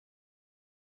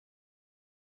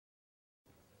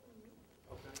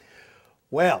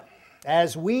Well,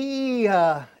 as we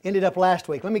ended up last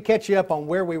week, let me catch you up on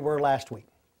where we were last week.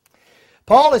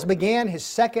 Paul has began his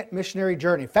second missionary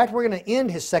journey. In fact, we're going to end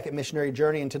his second missionary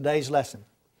journey in today's lesson.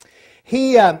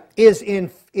 He is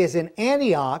in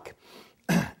Antioch,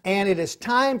 and it is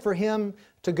time for him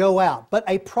to go out. But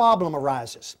a problem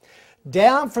arises.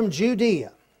 Down from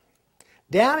Judea,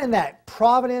 down in that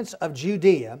province of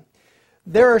Judea,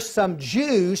 there are some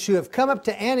Jews who have come up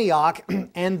to Antioch,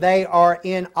 and they are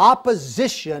in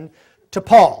opposition to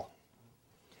Paul.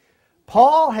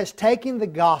 Paul has taken the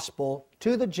gospel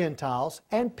to the Gentiles,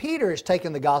 and Peter has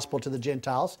taken the gospel to the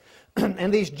Gentiles.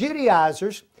 And these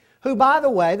Judaizers, who, by the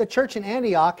way, the church in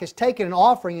Antioch has taken an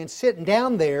offering and sitting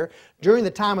down there during the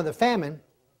time of the famine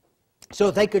so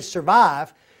that they could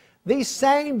survive, these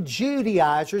same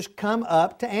Judaizers come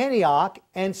up to Antioch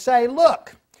and say,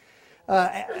 look,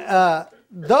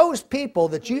 those people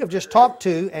that you have just talked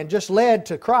to and just led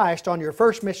to Christ on your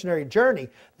first missionary journey,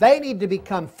 they need to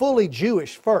become fully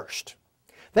Jewish first.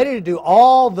 They need to do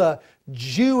all the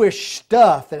Jewish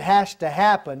stuff that has to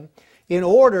happen in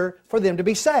order for them to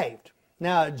be saved.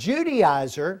 Now, a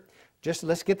Judaizer, just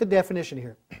let's get the definition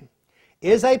here,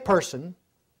 is a person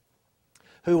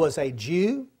who was a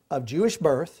Jew of Jewish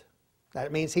birth.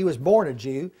 That means he was born a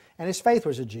Jew and his faith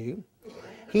was a Jew.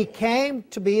 He came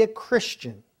to be a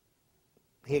Christian.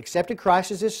 He accepted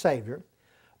Christ as his Savior.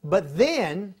 But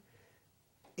then,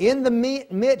 in the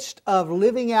midst of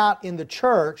living out in the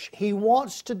church, he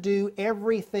wants to do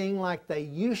everything like they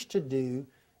used to do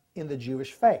in the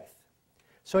Jewish faith.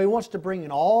 So he wants to bring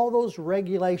in all those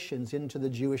regulations into the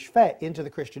Jewish faith, into the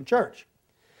Christian church.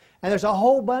 And there's a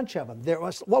whole bunch of them. There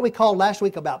was what we called last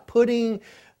week about putting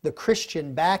the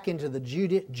Christian back into the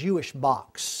Jewish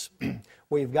box,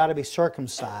 where you've got to be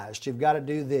circumcised, you've got to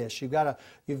do this, you've got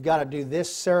to do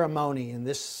this ceremony and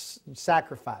this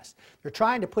sacrifice. They're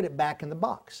trying to put it back in the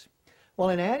box. Well,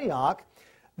 in Antioch,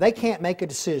 they can't make a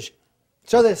decision.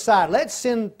 So they decide, let's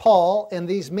send Paul and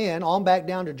these men on back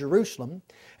down to Jerusalem,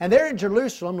 and they're in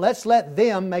Jerusalem, let's let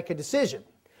them make a decision.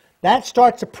 That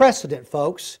starts a precedent,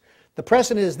 folks. The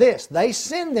precedent is this: they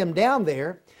send them down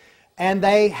there, and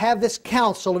they have this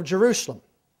council of Jerusalem.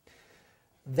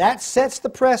 That sets the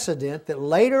precedent that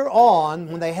later on,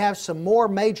 when they have some more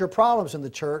major problems in the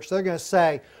church, they're going to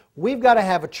say, we've got to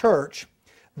have a church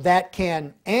that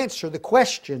can answer the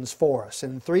questions for us.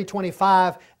 In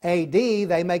 325 AD,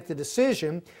 they make the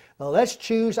decision, well, let's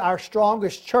choose our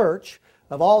strongest church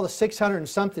of all the 600 and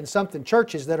something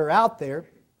churches that are out there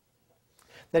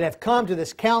that have come to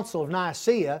this Council of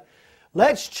Nicaea.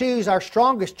 Let's choose our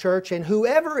strongest church, and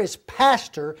whoever is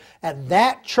pastor at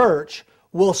that church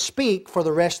will speak for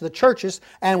the rest of the churches,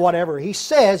 and whatever he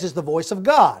says is the voice of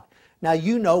God. Now,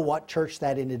 you know what church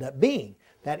that ended up being.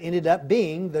 That ended up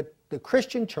being the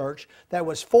Christian church that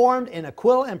was formed in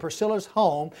Aquila and Priscilla's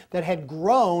home that had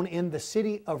grown in the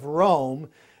city of Rome.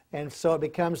 And so it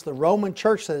becomes the Roman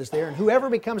church that is there. And whoever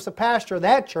becomes the pastor of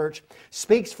that church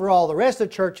speaks for all the rest of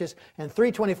the churches. And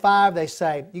 325, they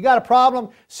say, you got a problem?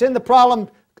 Send the problem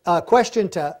question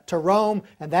to Rome,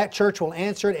 and that church will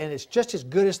answer it, and it's just as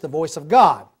good as the voice of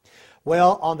God.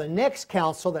 Well, on the next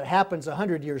council that happens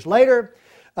 100 years later,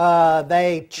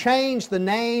 they changed the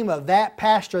name of that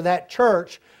pastor of that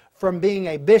church from being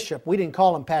a bishop. We didn't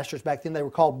call them pastors back then, they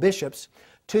were called bishops.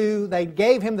 They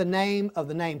gave him the name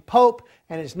Pope,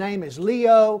 and his name is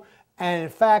Leo. And in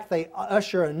fact, they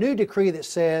usher a new decree that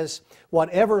says,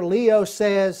 whatever Leo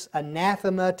says,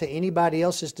 anathema to anybody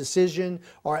else's decision,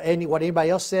 or what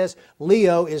anybody else says,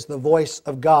 Leo is the voice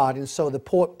of God. And so the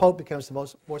Pope becomes the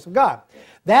voice of God.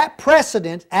 That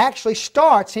precedent actually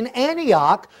starts in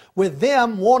Antioch with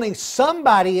them wanting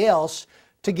somebody else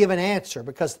to give an answer,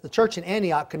 because the church in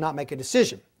Antioch could not make a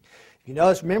decision. If you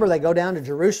notice, remember, they go down to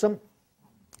Jerusalem,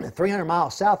 300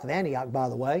 miles south of Antioch, by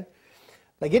the way.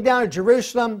 They get down to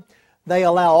Jerusalem. They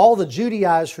allow all the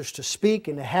Judaizers to speak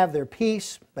and to have their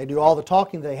peace. They do all the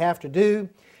talking they have to do.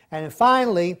 And then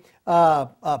finally,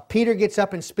 Peter gets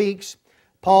up and speaks.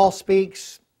 Paul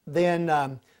speaks. Then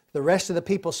the rest of the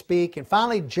people speak. And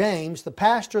finally, James, the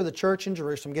pastor of the church in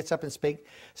Jerusalem, gets up and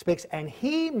speaks. And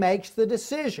he makes the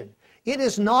decision. It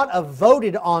is not a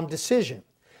voted on decision.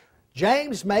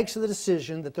 James makes the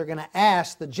decision that they're going to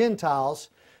ask the Gentiles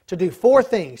to do 4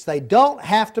 things. They don't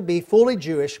have to be fully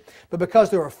Jewish, but because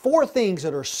there are 4 things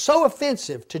that are so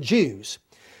offensive to Jews,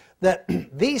 that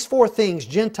these 4 things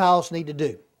Gentiles need to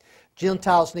do.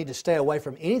 Gentiles need to stay away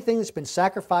from anything that's been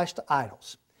sacrificed to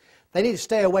idols. They need to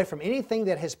stay away from anything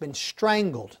that has been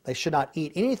strangled. They should not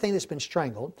eat anything that's been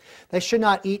strangled. They should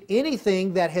not eat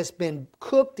anything that has been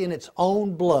cooked in its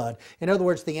own blood. In other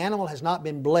words, the animal has not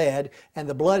been bled, and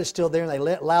the blood is still there, and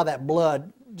they allow that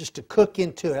blood just to cook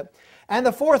into it. And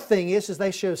the fourth thing is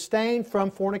they should abstain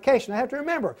from fornication. I have to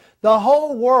remember, the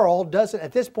whole world doesn't,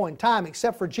 at this point in time,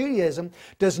 except for Judaism,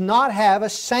 does not have a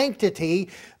sanctity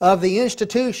of the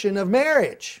institution of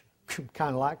marriage.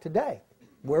 Kind of like today,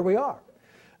 where we are.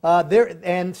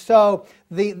 And so,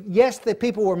 yes, the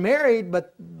people were married,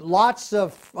 but lots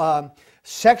of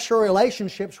sexual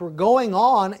relationships were going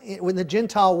on in the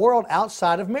Gentile world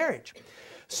outside of marriage.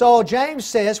 So James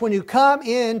says, when you come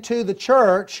into the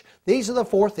church, these are the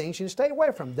four things you stay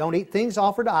away from. Don't eat things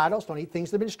offered to idols. Don't eat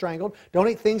things that have been strangled. Don't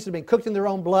eat things that have been cooked in their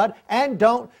own blood. And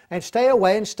stay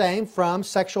away and abstain from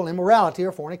sexual immorality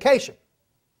or fornication.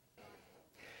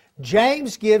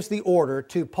 James gives the order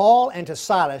to Paul and to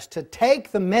Silas to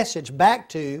take the message back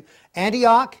to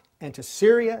Antioch and to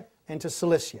Syria and to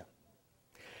Cilicia.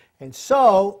 And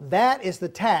so that is the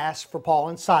task for Paul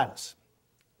and Silas.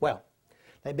 Well,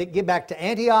 they get back to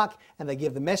Antioch and they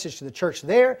give the message to the church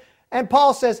there. And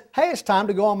Paul says, hey, it's time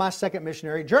to go on my second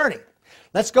missionary journey.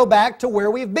 Let's go back to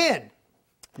where we've been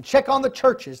and check on the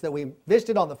churches that we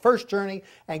visited on the first journey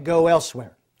and go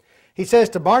elsewhere. He says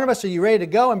to Barnabas, are you ready to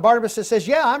go? And Barnabas says,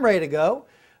 yeah, I'm ready to go.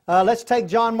 Let's take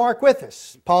John Mark with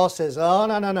us. Paul says, oh,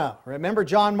 no. Remember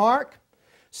John Mark?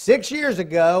 6 years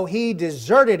ago, he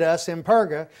deserted us in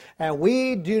Perga, and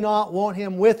we do not want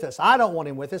him with us. I don't want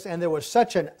him with us. And there was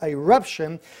such an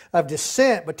eruption of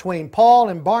dissent between Paul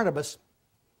and Barnabas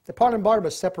that Paul and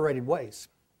Barnabas separated ways.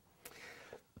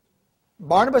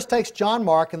 Barnabas takes John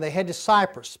Mark and they head to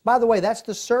Cyprus. By the way, that's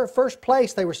the first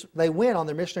place they went on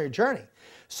their missionary journey.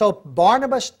 So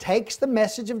Barnabas takes the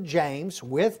message of James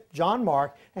with John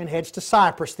Mark and heads to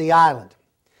Cyprus, the island.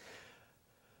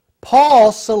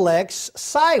 Paul selects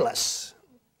Silas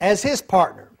as his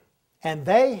partner, and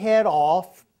they head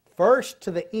off first to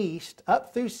the east,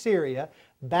 up through Syria,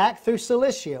 back through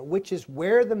Cilicia, which is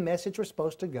where the message was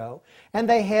supposed to go, and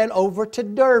they head over to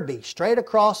Derbe, straight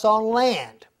across on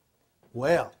land.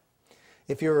 Well,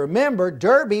 if you remember,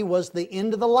 Derbe was the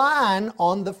end of the line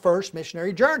on the first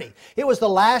missionary journey. It was the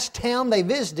last town they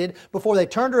visited before they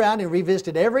turned around and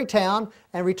revisited every town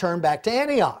and returned back to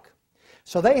Antioch.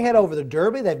 So they head over to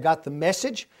Derbe. They've got the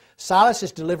message. Silas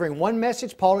is delivering one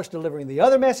message. Paul is delivering the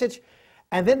other message.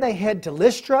 And then they head to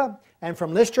Lystra. And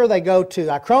from Lystra they go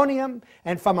to Iconium.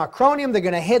 And from Iconium they're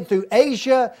going to head through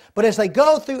Asia. But as they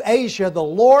go through Asia, the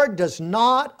Lord does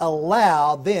not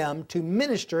allow them to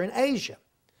minister in Asia.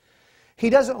 He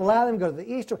doesn't allow them to go to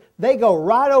the east. They go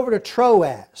right over to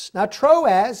Troas. Now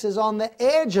Troas is on the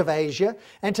edge of Asia,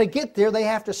 and to get there they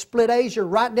have to split Asia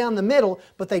right down the middle,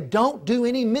 but they don't do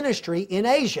any ministry in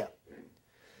Asia.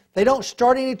 They don't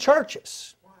start any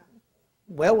churches.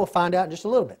 Well, we'll find out in just a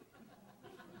little bit.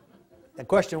 The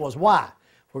question was why.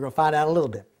 We're going to find out a little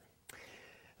bit.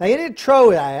 They get to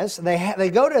Troas,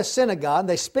 they go to a synagogue,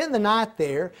 they spend the night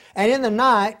there, and in the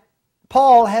night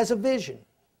Paul has a vision.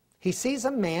 He sees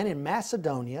a man in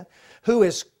Macedonia who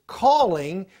is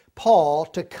calling Paul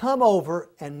to come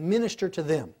over and minister to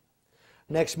them.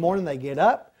 Next morning they get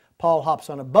up, Paul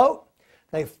hops on a boat,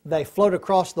 they float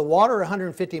across the water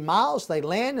 150 miles, they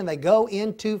land and they go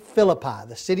into Philippi,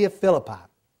 the city of Philippi.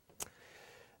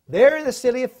 There in the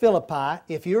city of Philippi,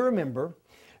 if you remember,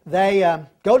 they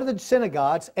go to the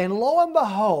synagogues, and lo and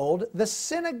behold, the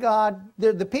synagogue,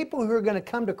 the people who are going to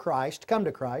come to Christ,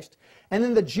 and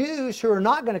then the Jews who are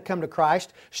not going to come to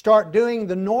Christ start doing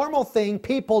the normal thing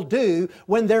people do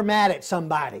when they're mad at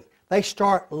somebody. They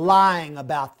start lying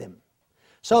about them.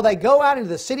 So they go out into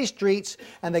the city streets,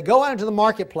 and they go out into the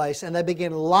marketplace, and they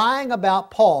begin lying about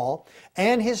Paul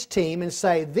and his team and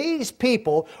say, these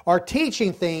people are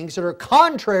teaching things that are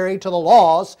contrary to the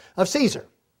laws of Caesar.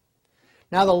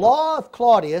 Now, the law of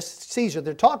Claudius Caesar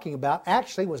they're talking about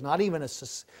actually was not even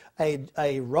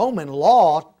a Roman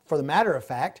law, for the matter of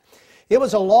fact. It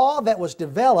was a law that was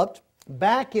developed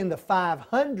back in the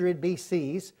 500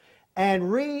 BCs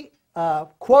and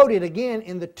quoted again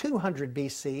in the 200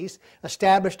 BCs,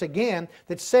 established again,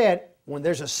 that said when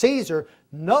there's a Caesar,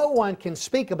 no one can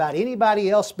speak about anybody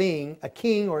else being a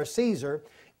king or a Caesar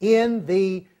in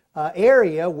the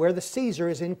area where the Caesar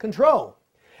is in control.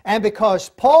 And because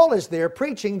Paul is there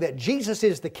preaching that Jesus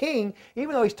is the king,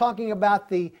 even though he's talking about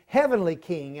the heavenly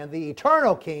king and the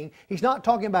eternal king, he's not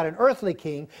talking about an earthly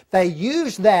king. They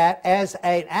use that as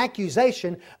an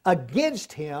accusation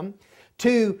against him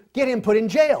to get him put in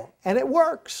jail. And it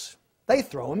works. They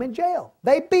throw him in jail.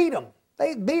 They beat him.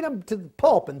 They beat him to the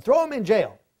pulp and throw him in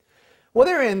jail. Well,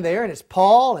 they're in there, and it's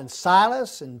Paul and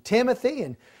Silas and Timothy,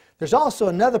 and there's also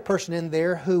another person in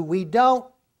there who we don't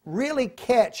really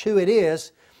catch who it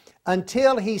is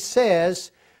until he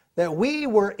says that we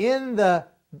were in the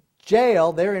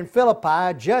jail there in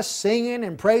Philippi just singing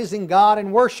and praising God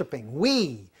and worshiping.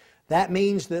 We. That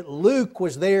means that Luke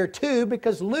was there too,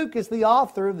 because Luke is the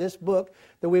author of this book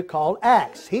that we call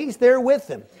Acts. He's there with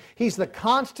them. He's the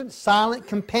constant, silent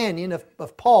companion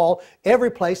of Paul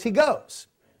every place he goes.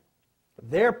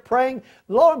 They're praying.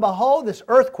 Lo and behold, this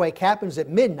earthquake happens at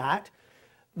midnight.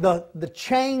 The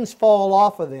chains fall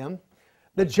off of them.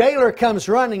 The jailer comes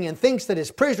running and thinks that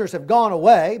his prisoners have gone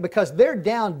away because they're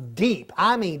down deep.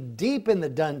 I mean deep in the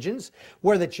dungeons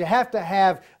where that you have to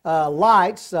have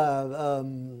lights,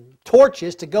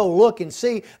 torches to go look and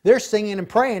see. They're singing and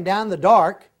praying down in the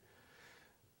dark.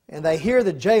 And they hear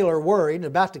the jailer worried and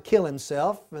about to kill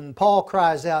himself. And Paul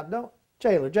cries out, "Don't,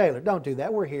 jailer, don't do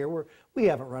that. We're here. We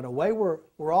haven't run away. We're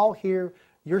all here.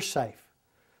 You're safe."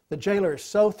 The jailer is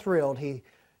so thrilled. He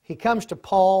comes to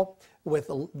Paul with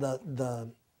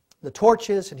the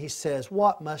torches, and he says,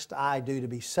 "What must I do to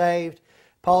be saved?"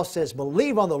 Paul says,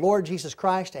 "Believe on the Lord Jesus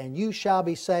Christ, and you shall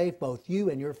be saved, both you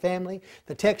and your family."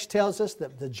 The text tells us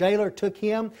that the jailer took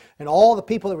him and all the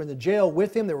people that were in the jail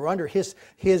with him, that were under his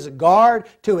guard,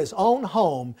 to his own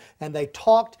home, and they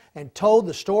talked and told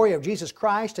the story of Jesus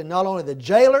Christ, and not only the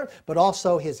jailer, but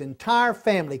also his entire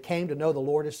family came to know the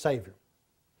Lord as Savior.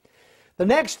 The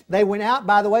next, they went out,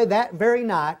 by the way, that very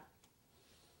night,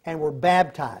 and were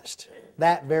baptized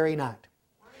that very night.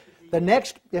 The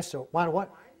next, yes sir, why what?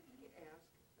 Why did he ask,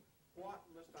 "What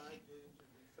must I do to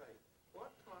be saved?"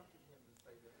 What prompted him to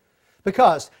say that?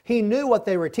 Because he knew what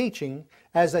they were teaching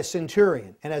as a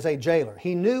centurion and as a jailer.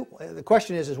 He knew, the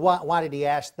question is why did he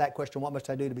ask that question, "What must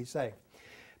I do to be saved?"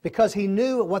 Because he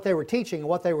knew what they were teaching and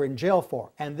what they were in jail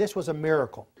for, and this was a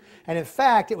miracle. And in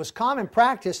fact, it was common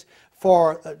practice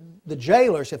for the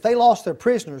jailers, if they lost their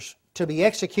prisoners, to be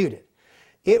executed.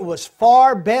 It was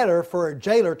far better for a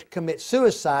jailer to commit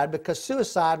suicide, because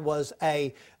suicide was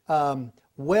a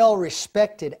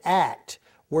well-respected act,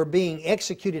 where being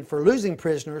executed for losing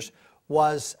prisoners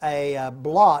was a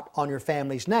blot on your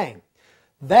family's name.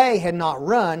 They had not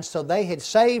run, so they had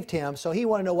saved him, so he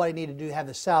wanted to know what he needed to do to have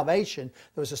the salvation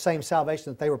that was the same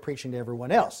salvation that they were preaching to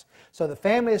everyone else. So the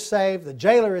family is saved, the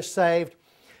jailer is saved,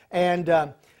 and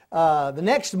the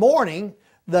next morning,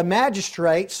 the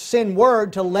magistrates send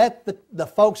word to let the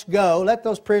folks go, let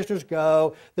those prisoners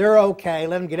go, they're okay,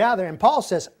 let them get out of there. And Paul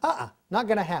says, not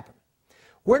going to happen.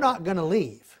 We're not going to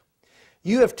leave.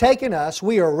 You have taken us,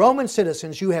 we are Roman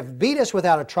citizens, you have beat us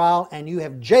without a trial, and you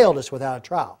have jailed us without a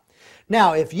trial.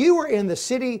 Now, if you were in the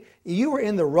city, you were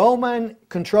in the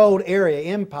Roman-controlled area,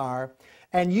 empire,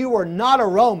 and you were not a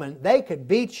Roman, they could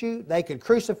beat you, they could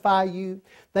crucify you,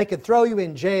 they could throw you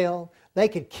in jail, they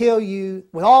could kill you,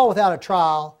 without a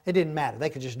trial. It didn't matter. They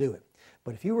could just do it.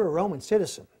 But if you were a Roman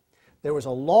citizen, there was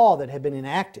a law that had been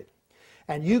enacted,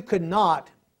 and you could not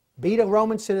beat a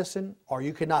Roman citizen, or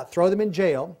you could not throw them in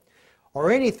jail,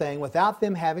 or anything without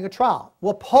them having a trial.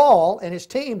 Well, Paul and his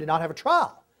team did not have a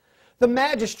trial. The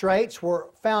magistrates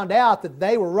found out that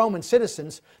they were Roman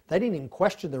citizens. They didn't even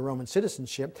question their Roman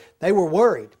citizenship. They were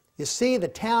worried. You see, the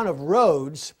town of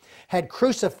Rhodes had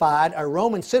crucified a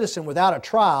Roman citizen without a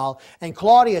trial, and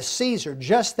Claudius Caesar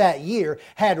just that year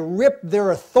had ripped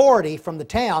their authority from the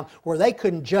town, where they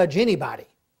couldn't judge anybody.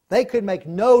 They could make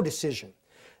no decision.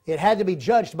 It had to be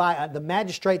judged by the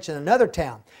magistrates in another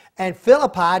town. And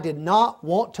Philippi did not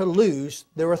want to lose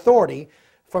their authority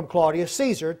from Claudius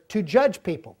Caesar to judge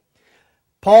people.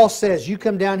 Paul says, "You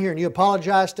come down here and you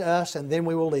apologize to us, and then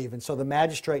we will leave." And so the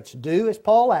magistrates do as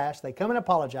Paul asked. They come and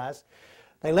apologize.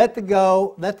 They let them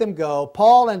go.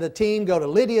 Paul and the team go to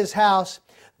Lydia's house.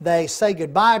 They say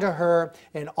goodbye to her,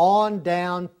 and on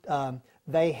down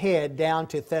they head down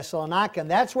to Thessalonica. And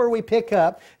that's where we pick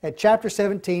up at chapter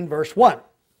 17, verse 1.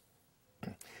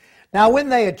 Now when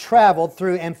they had traveled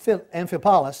through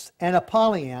Amphipolis and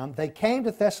Apollonia, they came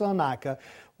to Thessalonica,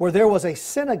 where there was a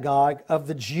synagogue of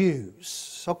the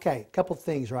Jews. Okay, a couple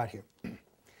things right here.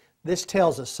 This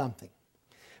tells us something.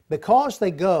 Because they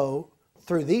go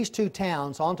through these two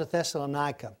towns onto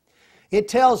Thessalonica, it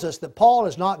tells us that Paul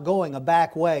is not going a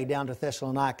back way down to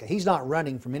Thessalonica. He's not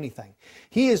running from anything.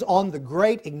 He is on the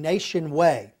Great Ignatian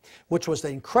Way, which was the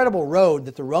incredible road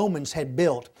that the Romans had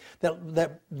built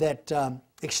that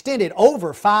extended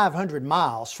over 500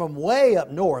 miles from way up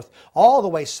north all the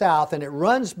way south, and it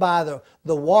runs by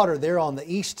the water there on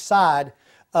the east side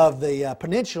of the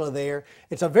peninsula there.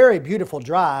 It's a very beautiful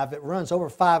drive. It runs over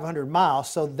 500 miles,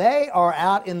 so they are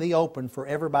out in the open for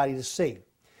everybody to see.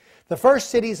 The first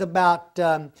city is about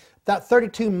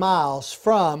 32 miles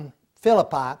from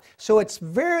Philippi, so it's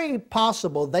very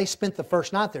possible they spent the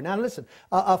first night there. Now listen,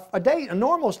 a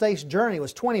normal day's journey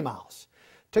was 20 miles.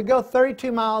 To go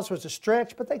 32 miles was a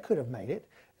stretch, but they could have made it.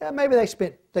 Maybe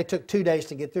they took 2 days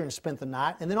to get there and spent the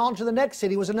night, and then on to the next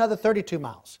city was another 32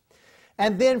 miles.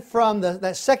 And then from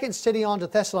that second city on to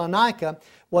Thessalonica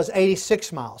was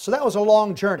 86 miles. So that was a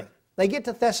long journey. They get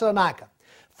to Thessalonica.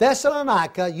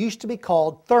 Thessalonica used to be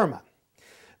called Therma.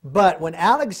 But when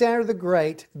Alexander the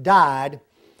Great died,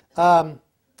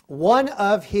 one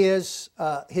of his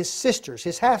sisters,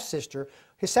 his half-sister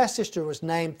was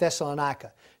named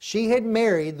Thessalonica. She had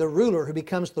married the ruler who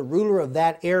becomes the ruler of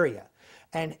that area.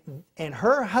 And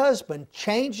her husband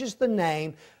changes the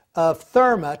name of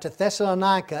Therma to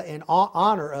Thessalonica in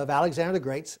honor of Alexander the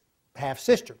Great's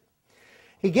half-sister.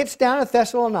 He gets down to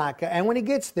Thessalonica, and when he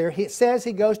gets there, it says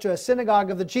he goes to a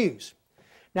synagogue of the Jews.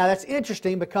 Now that's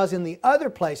interesting because in the other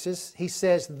places, he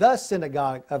says the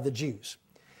synagogue of the Jews.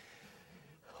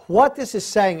 What this is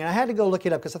saying, and I had to go look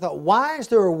it up because I thought, why is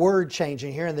there a word change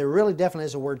in here? And there really definitely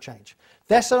is a word change.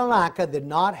 Thessalonica did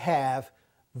not have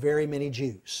very many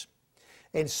Jews.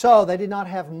 And so they did not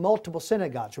have multiple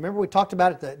synagogues. Remember we talked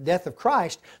about at the death of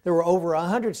Christ, there were over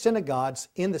 100 synagogues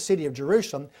in the city of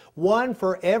Jerusalem, one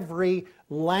for every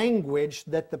language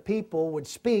that the people would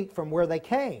speak from where they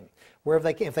came.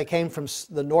 If they came from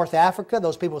the North Africa,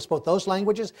 those people who spoke those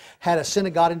languages had a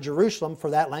synagogue in Jerusalem for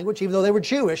that language. Even though they were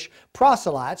Jewish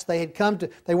proselytes, they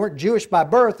weren't Jewish by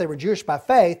birth, they were Jewish by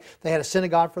faith. They had a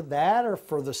synagogue for that, or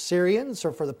for the Syrians,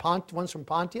 or for the ones from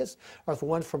Pontus, or for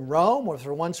ones from Rome, or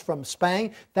for ones from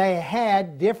Spain. They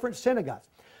had different synagogues.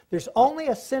 There's only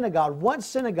one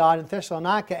synagogue in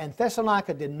Thessalonica, and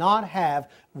Thessalonica did not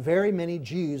have very many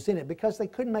Jews in it because they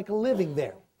couldn't make a living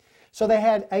there. So they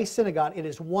had a synagogue. It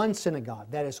is one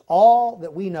synagogue. That is all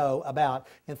that we know about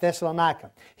in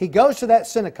Thessalonica. He goes to that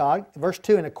synagogue, verse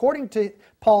 2, and according to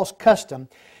Paul's custom,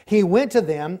 he went to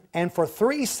them and for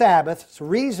 3 Sabbaths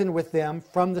reasoned with them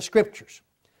from the Scriptures.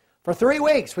 For 3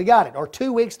 weeks, we got it. Or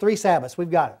 2 weeks, 3 Sabbaths, we've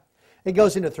got it. It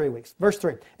goes into 3 weeks. Verse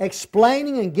 3,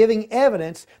 explaining and giving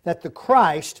evidence that the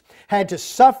Christ had to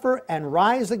suffer and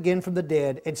rise again from the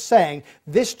dead, and saying,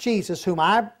 this Jesus whom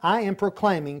I am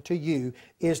proclaiming to you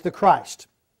is the Christ.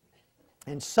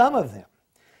 And some of them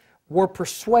were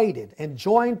persuaded and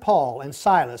joined Paul and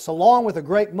Silas, along with a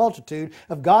great multitude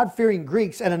of God-fearing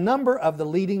Greeks and a number of the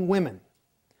leading women.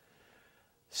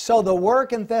 So the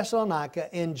work in Thessalonica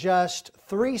in just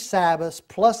 3 Sabbaths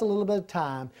plus a little bit of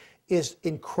time is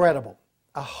incredible.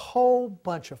 A whole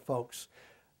bunch of folks,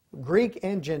 Greek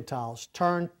and Gentiles,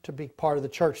 turned to be part of the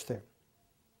church there.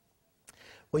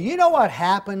 Well, you know what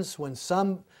happens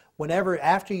whenever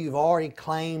after you've already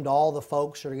claimed all the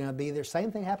folks that are going to be there?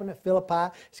 Same thing happened at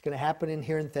Philippi. It's going to happen in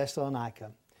here in Thessalonica.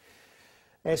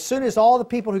 As soon as all the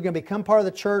people who are going to become part of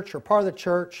the church are part of the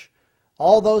church,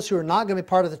 all those who are not going to be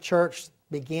part of the church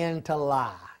begin to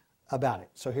lie about it.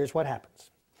 So here's what happens.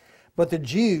 But the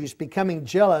Jews, becoming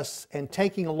jealous and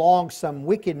taking along some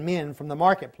wicked men from the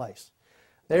marketplace.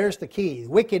 There's the key,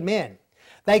 wicked men.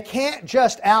 They can't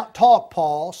just out-talk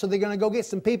Paul, so they're going to go get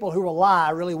some people who will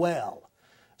lie really well.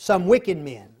 Some wicked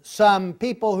men, some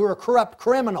people who are corrupt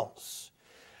criminals.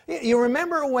 You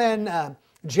remember when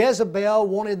Jezebel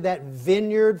wanted that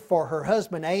vineyard for her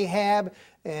husband Ahab,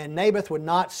 and Naboth would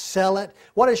not sell it?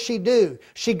 What does she do?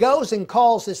 She goes and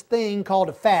calls this thing called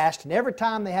a fast, and every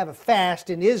time they have a fast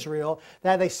in Israel,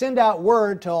 that they send out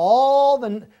word to all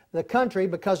the country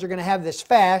because they're going to have this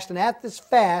fast, and at this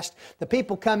fast, the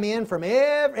people come in from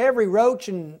every roach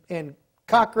and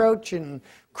cockroach and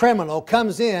criminal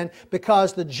comes in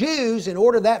because the Jews, in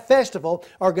order that festival,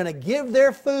 are going to give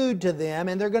their food to them,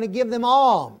 and they're going to give them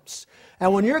alms.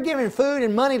 And when you're giving food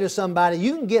and money to somebody,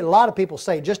 you can get a lot of people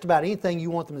say just about anything you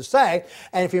want them to say.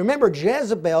 And if you remember,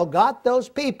 Jezebel got those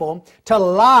people to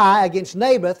lie against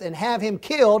Naboth and have him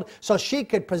killed so she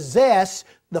could possess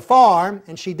the farm,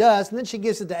 and she does. And then she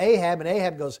gives it to Ahab, and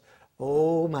Ahab goes,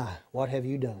 oh my, what have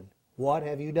you done? What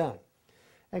have you done?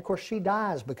 And of course, she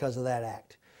dies because of that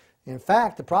act. In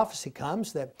fact, the prophecy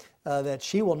comes that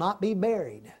she will not be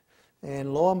buried.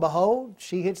 And lo and behold,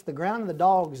 she hits the ground and the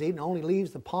dogs eat, and only leaves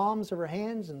the palms of her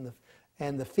hands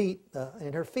and the feet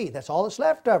in her feet. That's all that's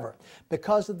left of her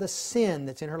because of the sin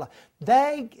that's in her life.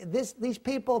 These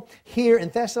people here in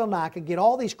Thessalonica get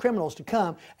all these criminals to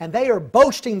come, and they are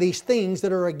boasting these things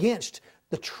that are against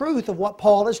the truth of what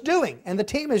Paul is doing and the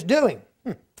team is doing.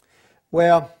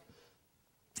 Well,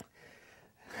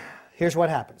 here's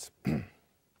what happens.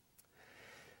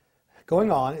 Going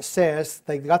on, it says,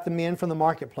 they got the men from the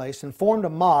marketplace and formed a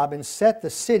mob and set the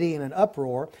city in an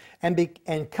uproar,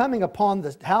 and coming upon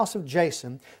the house of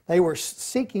Jason, they were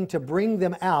seeking to bring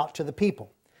them out to the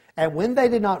people. And when they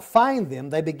did not find them,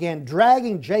 they began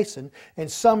dragging Jason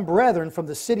and some brethren from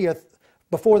the city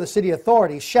before the city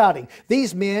authorities, shouting,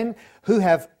 these men who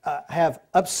have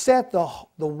upset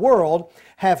the world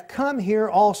have come here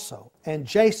also. And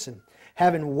Jason,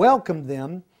 having welcomed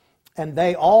them, And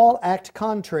they all act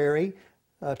contrary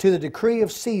to the decree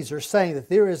of Caesar, saying that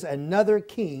there is another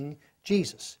king,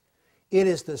 Jesus. It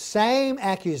is the same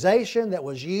accusation that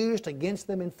was used against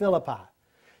them in Philippi.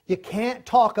 You can't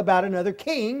talk about another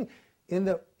king in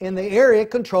the area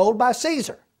controlled by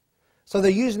Caesar. So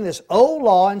they're using this old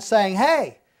law and saying,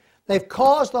 hey, they've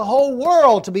caused the whole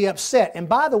world to be upset. And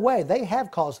by the way, they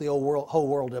have caused the whole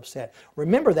world upset.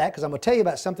 Remember that, because I'm going to tell you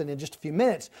about something in just a few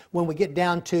minutes when we get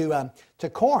down to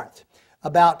Corinth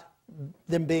about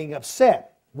them being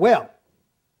upset. Well,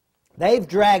 they've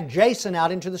dragged Jason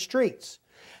out into the streets.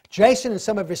 Jason and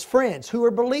some of his friends who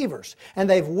are believers, and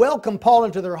they've welcomed Paul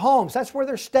into their homes. That's where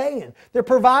they're staying. They're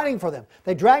providing for them.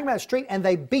 They drag them out the street and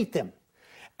they beat them.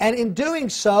 And in doing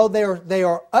so, they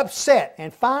are upset.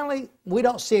 And finally, we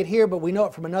don't see it here, but we know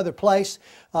it from another place.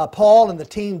 Paul and the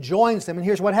team joins them, and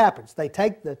here's what happens. They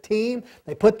take the team,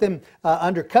 they put them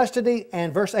under custody,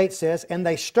 and verse 8 says, and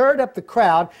they stirred up the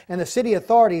crowd and the city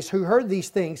authorities who heard these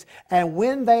things, and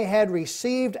when they had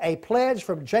received a pledge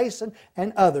from Jason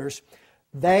and others,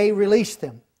 they released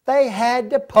them. They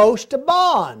had to post a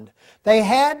bond. They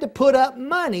had to put up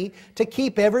money to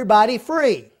keep everybody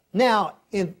free. Now,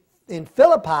 in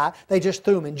Philippi, they just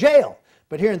threw them in jail.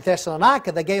 But here in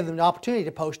Thessalonica, they gave them the opportunity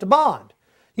to post a bond.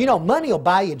 You know, money will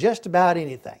buy you just about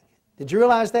anything. Did you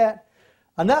realize that?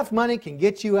 Enough money can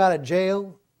get you out of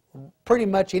jail pretty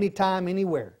much anytime,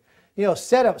 anywhere. You know,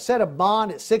 set a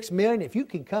bond at $6 million. If you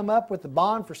can come up with a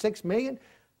bond for $6 million,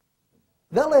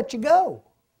 they'll let you go.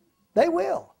 They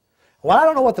will. Well, I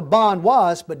don't know what the bond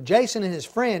was, but Jason and his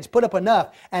friends put up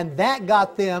enough, and that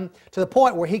got them to the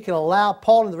point where he could allow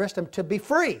Paul and the rest of them to be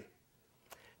free.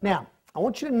 Now, I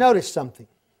want you to notice something.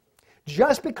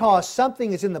 Just because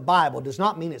something is in the Bible does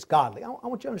not mean it's godly. I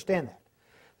want you to understand that.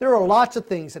 There are lots of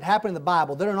things that happen in the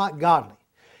Bible that are not godly.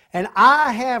 And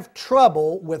I have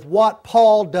trouble with what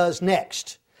Paul does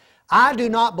next. I do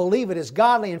not believe it is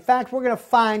godly. In fact, we're going to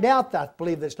find out that I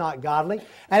believe that it's not godly.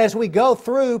 And as we go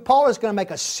through, Paul is going to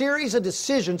make a series of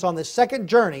decisions on this second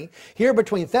journey here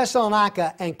between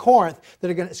Thessalonica and Corinth that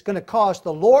it's going to cause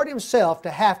the Lord Himself to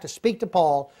have to speak to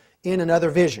Paul in another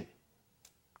vision.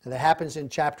 And that happens in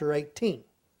chapter 18.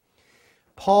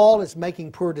 Paul is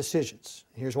making poor decisions.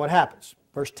 Here's what happens.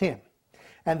 Verse 10.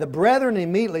 And the brethren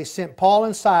immediately sent Paul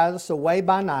and Silas away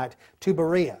by night to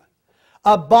Berea.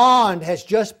 A bond has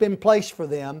just been placed for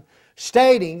them,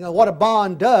 stating what a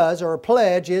bond does, or a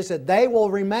pledge, is that they will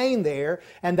remain there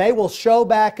and they will show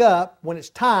back up when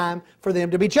it's time for them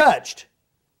to be judged.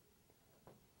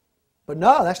 But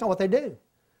no, that's not what they do.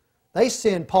 They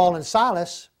send Paul and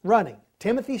Silas running.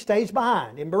 Timothy stays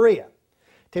behind in Berea.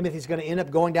 Timothy's going to end up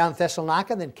going down to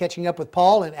Thessalonica, then catching up with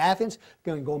Paul in Athens,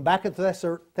 going back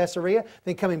to Caesarea,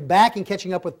 then coming back and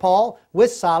catching up with Paul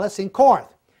with Silas in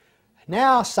Corinth.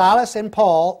 Now Silas and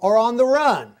Paul are on the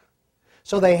run.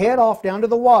 So they head off down to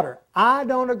the water. I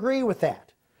don't agree with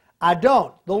that. I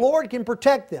don't. The Lord can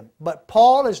protect them. But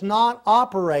Paul is not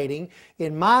operating,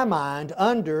 in my mind,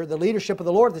 under the leadership of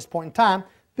the Lord at this point in time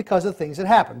because of the things that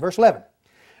happened. Verse 11.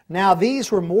 Now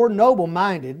these were more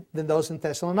noble-minded than those in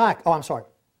Thessalonica. Oh, I'm sorry,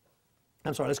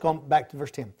 let's go back to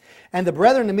verse 10. And the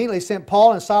brethren immediately sent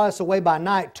Paul and Silas away by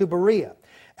night to Berea.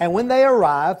 And when they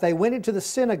arrived, they went into the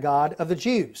synagogue of the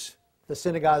Jews. The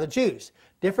synagogue of the Jews.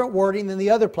 Different wording than the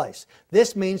other place.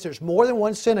 This means there's more than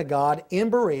one synagogue in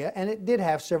Berea, and it did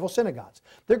have several synagogues.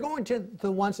 They're going to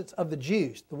the ones that's of the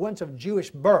Jews, the ones of Jewish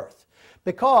birth,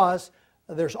 because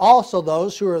there's also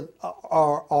those who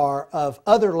are of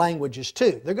other languages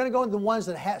too. They're going to go to the ones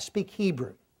that speak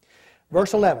Hebrew.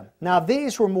 Verse 11, now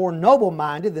these were more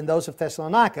noble-minded than those of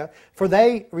Thessalonica, for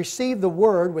they received the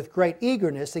word with great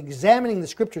eagerness, examining the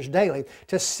Scriptures daily,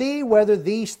 to see whether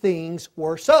these things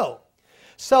were so.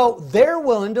 So they're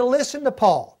willing to listen to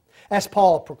Paul. As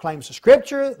Paul proclaims the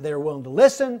Scripture, they're willing to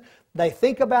listen. They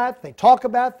think about it, they talk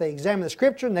about it, they examine the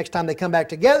Scripture. Next time they come back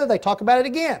together, they talk about it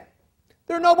again.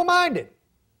 They're noble-minded.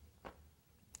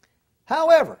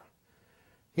 However,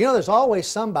 you know, there's always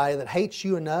somebody that hates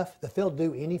you enough that they'll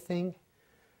do anything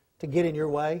to get in your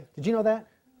way. Did you know that?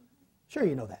 Sure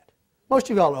you know that. Most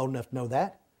of you all are old enough to know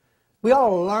that. We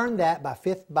all learned that by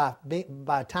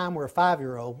the time we're a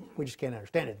 5-year-old. We just can't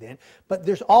understand it then. But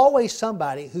there's always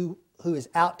somebody who is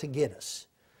out to get us.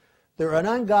 They're an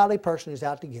ungodly person who's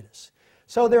out to get us.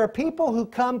 So there are people who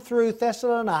come through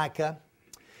Thessalonica,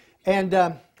 and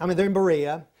they're in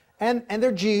Berea, and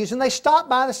they're Jews, and they stop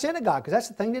by the synagogue, because that's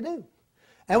the thing to do.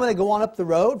 And when they go on up the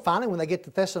road, finally when they get to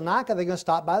Thessalonica, they're going to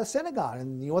stop by the synagogue.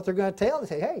 And you know what they're going to tell? They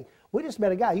say, hey, we just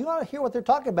met a guy. You ought to hear what they're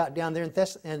talking about down there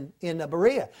in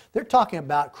Berea. They're talking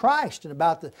about Christ and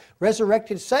about the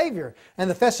resurrected Savior. And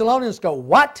the Thessalonians go,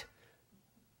 what?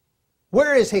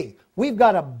 Where is he? We've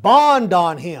got a bond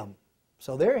on him.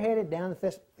 So they're headed down the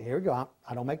festival. Here we go.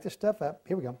 I don't make this stuff up.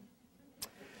 Here we go.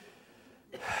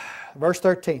 Verse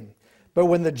 13. But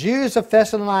when the Jews of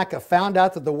Thessalonica found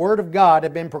out that the word of God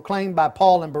had been proclaimed by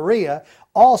Paul and Berea,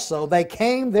 also they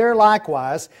came there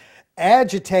likewise,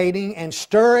 agitating and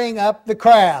stirring up the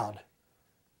crowd.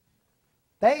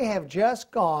 They have just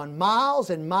gone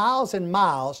miles and miles and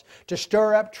miles to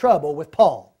stir up trouble with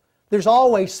Paul. There's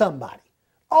always somebody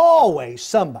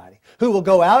who will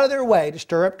go out of their way to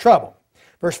stir up trouble.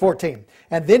 Verse 14,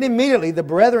 and then immediately the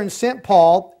brethren sent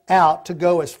Paul out to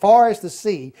go as far as the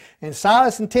sea, and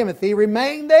Silas and Timothy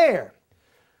remained there.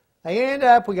 They end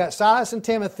up, we got Silas and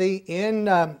Timothy in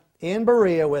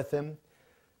Berea with them.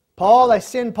 They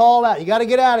send Paul out. You got to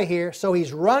get out of here. So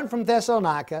he's run from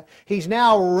Thessalonica. He's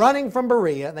now running from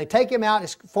Berea. They take him out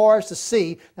as far as the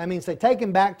sea. That means they take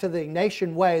him back to the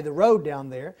Nation Way, the road down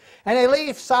there. And they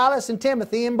leave Silas and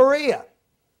Timothy in Berea.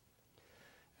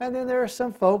 And then there are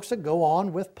some folks that go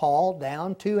on with Paul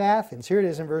down to Athens. Here it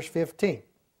is in verse 15.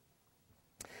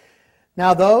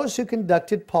 Now those who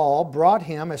conducted Paul brought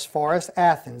him as far as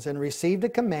Athens and received a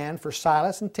command for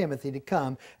Silas and Timothy to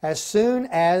come as soon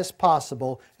as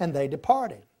possible, and they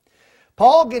departed.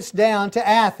 Paul gets down to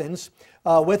Athens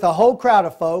with a whole crowd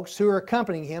of folks who are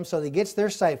accompanying him, so he gets there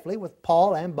safely with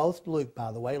Paul and both Luke,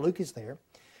 by the way. Luke is there.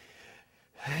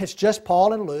 It's just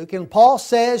Paul and Luke. And Paul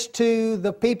says to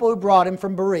the people who brought him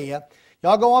from Berea,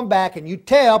 y'all go on back and you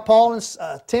tell Paul and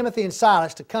Timothy and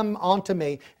Silas to come on to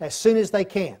me as soon as they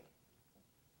can.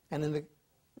 And then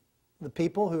the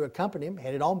people who accompanied him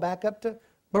headed on back up to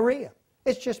Berea.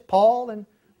 It's just Paul and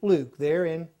Luke there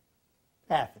in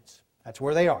Athens. That's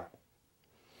where they are.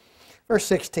 Verse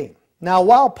 16. Now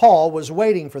while Paul was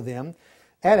waiting for them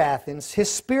at Athens, his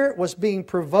spirit was being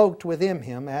provoked within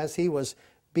him as he was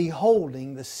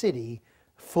beholding the city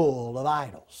full of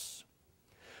idols.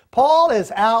 Paul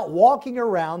is out walking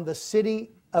around the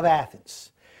city of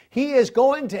Athens. He is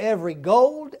going to every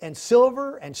gold and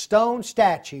silver and stone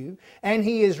statue, and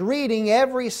he is reading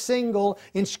every single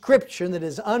inscription that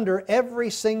is under every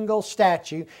single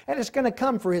statue, and it's going to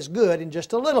come for his good in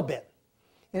just a little bit,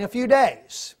 in a few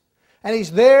days. And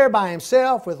he's there by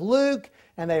himself with Luke,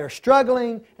 and they are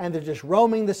struggling, and they're just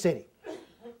roaming the city.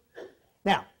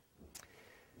 Now,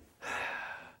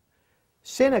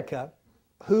 Seneca,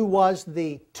 who was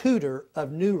the tutor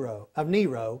of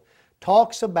Nero,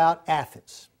 talks about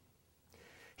Athens.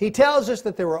 He tells us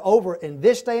that in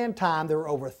this day and time, there were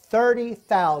over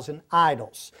 30,000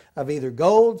 idols of either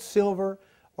gold, silver,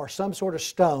 or some sort of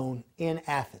stone in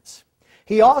Athens.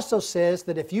 He also says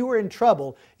that if you were in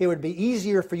trouble, it would be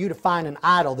easier for you to find an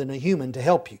idol than a human to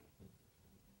help you.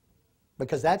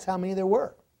 Because that's how many there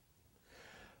were.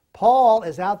 Paul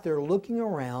is out there looking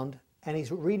around and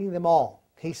he's reading them all.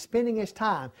 He's spending his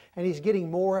time and he's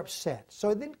getting more upset.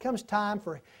 So then comes time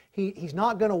for he's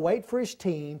not going to wait for his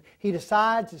team. He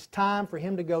decides it's time for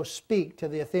him to go speak to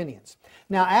the Athenians.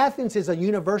 Now Athens is a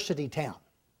university town.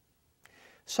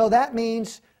 So that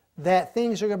means that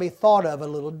things are going to be thought of a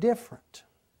little different.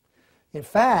 In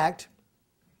fact,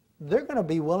 they're going to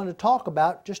be willing to talk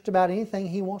about just about anything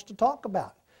he wants to talk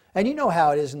about. And you know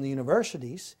how it is in the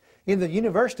universities. In the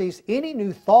universities, any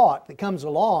new thought that comes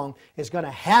along is going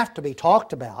to have to be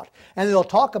talked about. And they'll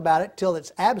talk about it till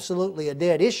it's absolutely a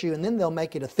dead issue, and then they'll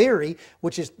make it a theory,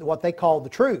 which is what they call the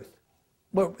truth.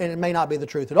 And it may not be the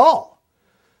truth at all.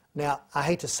 Now, I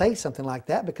hate to say something like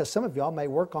that because some of y'all may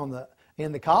work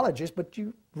in the colleges, but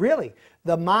the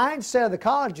mindset of the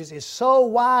colleges is so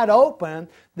wide open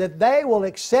that they will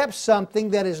accept something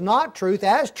that is not truth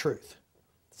as truth.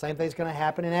 Same thing's going to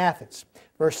happen in Athens.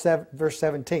 Verse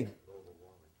 17.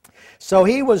 So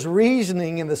he was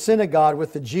reasoning in the synagogue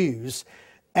with the Jews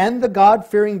and the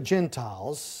God-fearing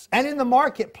Gentiles, and in the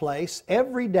marketplace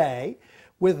every day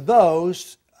with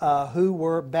those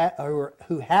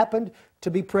who happened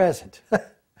to be present.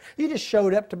 You just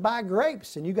showed up to buy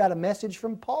grapes and you got a message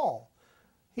from Paul.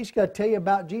 He's going to tell you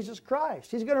about Jesus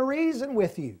Christ. He's going to reason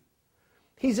with you.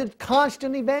 He's a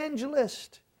constant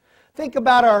evangelist. Think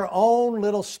about our own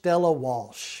little Stella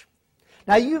Walsh.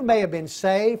 Now you may have been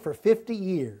saved for 50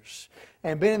 years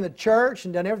and been in the church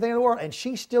and done everything in the world, and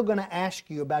she's still going to ask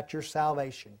you about your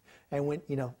salvation. And when,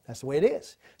 that's the way it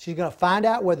is. She's going to find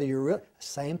out whether you're really,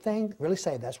 same thing, really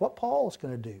saved. That's what Paul's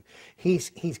going to do. He's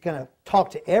going to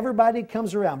talk to everybody that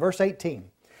comes around. Verse 18.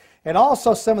 And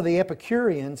also some of the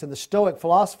Epicureans and the Stoic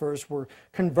philosophers were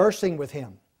conversing with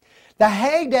him. The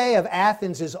heyday of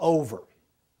Athens is over.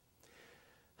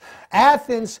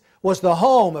 Athens was the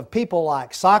home of people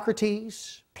like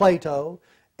Socrates, Plato,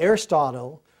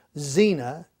 Aristotle,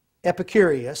 Zeno,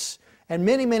 Epicurus, and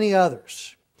many, many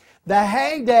others. The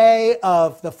heyday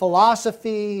of the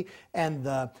philosophy and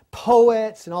the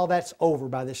poets and all that's over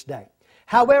by this day.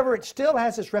 However, it still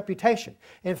has its reputation.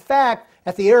 In fact,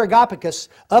 at the Areopagus,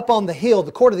 up on the hill,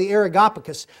 the court of the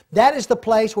Areopagus, that is the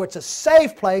place where it's a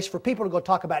safe place for people to go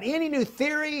talk about any new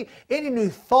theory, any new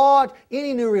thought,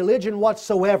 any new religion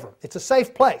whatsoever. It's a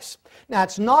safe place. Now,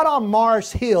 it's not on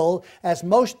Mars Hill as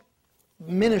most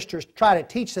ministers try to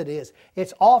teach that it is.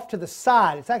 It's off to the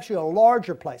side. It's actually a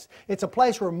larger place. It's a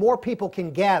place where more people can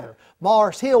gather.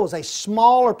 Mars Hill was a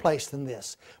smaller place than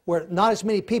this, where not as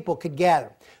many people could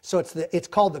gather. So it's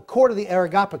called the Court of the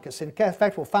Areopagus. In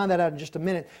fact, we'll find that out in just a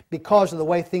minute because of the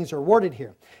way things are worded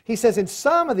here. He says, and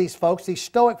some of these folks, these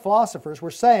Stoic philosophers, were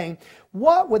saying,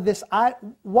 what would this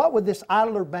idle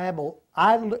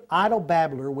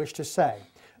babbler wish to say?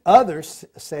 Others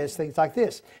says things like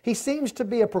this. He seems to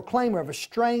be a proclaimer of a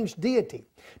strange deity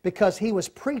because he was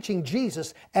preaching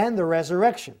Jesus and the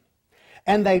resurrection.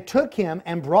 And they took him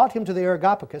and brought him to the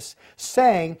Areopagus,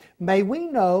 saying, may we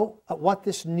know what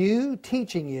this new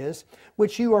teaching is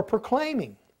which you are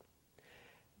proclaiming?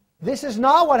 This is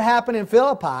not what happened in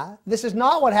Philippi. This is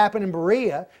not what happened in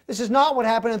Berea. This is not what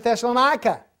happened in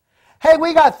Thessalonica. Hey,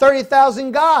 we got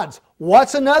 30,000 gods.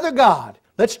 What's another god?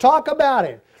 Let's talk about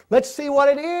it. Let's see what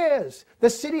it is. The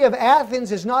city of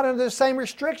Athens is not under the same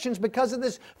restrictions because of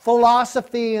this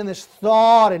philosophy and this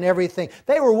thought and everything.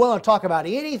 They were willing to talk about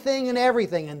anything and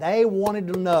everything, and they wanted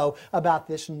to know about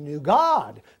this new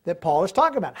God that Paul is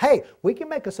talking about. Hey, we can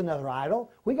make us another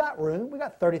idol. We got room. We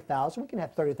got 30,000. We can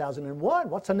have 30,001.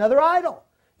 What's another idol?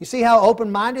 You see how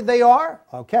open-minded they are?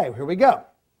 Okay, here we go.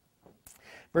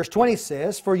 Verse 20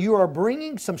 says, for you are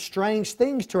bringing some strange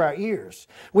things to our ears.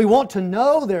 We want to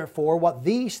know, therefore, what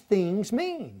these things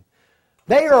mean.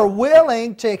 They are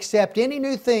willing to accept any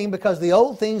new thing because the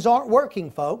old things aren't working,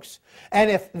 folks.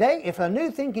 And if a new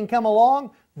thing can come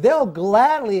along, they'll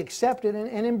gladly accept it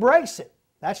and embrace it.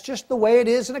 That's just the way it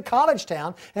is in a college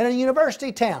town and a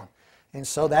university town. And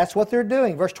so that's what they're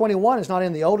doing. Verse 21 is not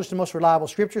in the oldest and most reliable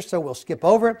scripture, so we'll skip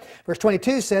over it. Verse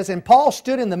 22 says, and Paul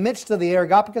stood in the midst of the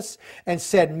Areopagus and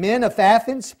said, men of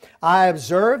Athens, I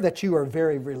observe that you are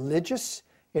very religious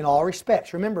in all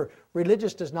respects. Remember,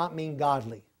 religious does not mean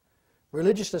godly.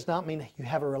 Religious does not mean you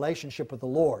have a relationship with the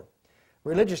Lord.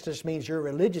 Religious just means you're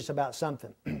religious about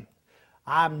something.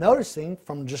 I'm noticing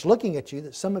from just looking at you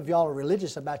that some of y'all are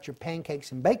religious about your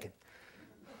pancakes and bacon.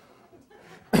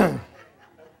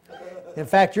 In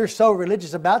fact, you're so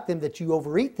religious about them that you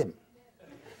overeat them,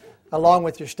 along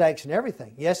with your steaks and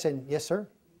everything. Yes, and yes, sir?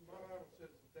 My Bible says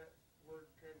that word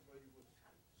translated was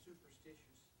superstitious.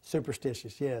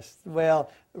 Superstitious, yes. Well,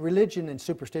 religion and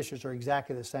superstitious are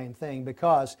exactly the same thing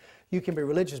because you can be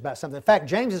religious about something. In fact,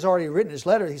 James has already written his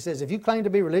letter. He says, if you claim to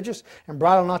be religious and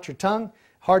bridle not your tongue,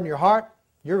 harden your heart,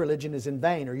 your religion is in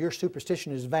vain, or your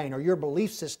superstition is vain, or your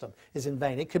belief system is in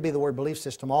vain. It could be the word belief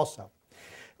system also.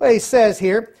 Well, he says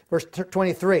here, verse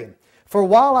 23, for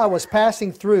while I was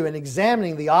passing through and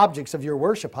examining the objects of your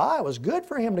worship, it was good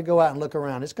for him to go out and look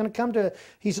around. It's going to come to,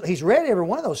 he's read every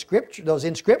one of those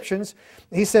inscriptions.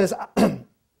 He says, I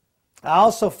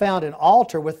also found an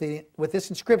altar with this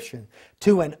inscription,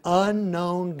 to an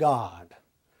unknown God.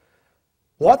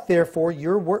 What therefore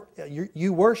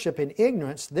you worship in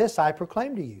ignorance, this I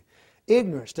proclaim to you.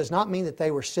 Ignorance does not mean that they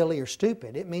were silly or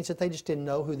stupid. It means that they just didn't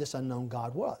know who this unknown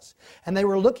God was. And they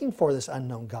were looking for this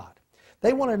unknown God.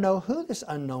 They want to know who this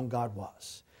unknown God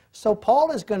was. So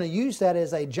Paul is going to use that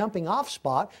as a jumping off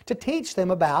spot to teach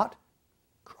them about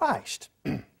Christ.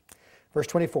 Verse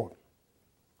 24.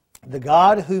 The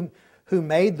God who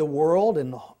made the world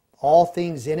and all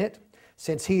things in it,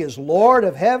 since He is Lord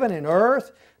of heaven and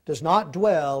earth, does not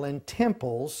dwell in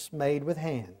temples made with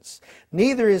hands.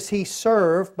 Neither is He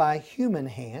served by human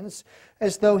hands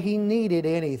as though He needed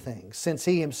anything, since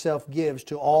He Himself gives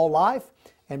to all life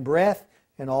and breath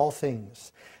and all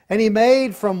things. And He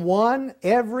made from one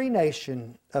every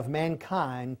nation of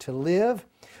mankind to live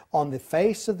on the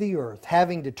face of the earth,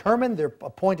 having determined their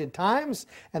appointed times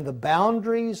and the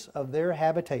boundaries of their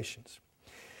habitations,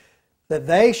 that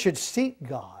they should seek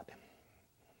God,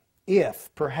 if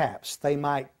perhaps they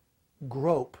might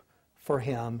grope for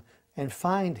Him and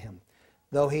find Him,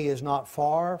 though He is not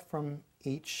far from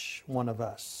each one of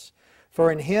us.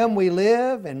 For in Him we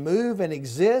live and move and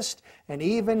exist, and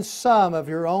even some of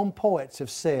your own poets have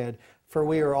said, for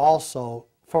we also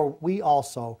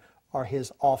are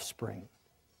His offspring.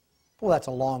 Well, that's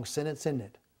a long sentence, isn't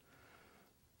it?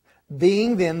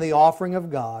 Being then the offering of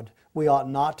God, we ought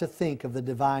not to think of the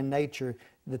divine nature,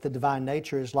 that the divine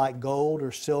nature is like gold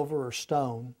or silver or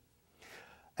stone,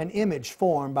 an image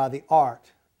formed by the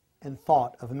art and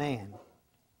thought of man.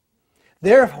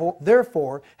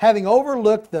 Therefore, having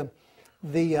overlooked the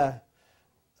the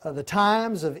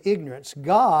times of ignorance,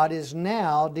 God is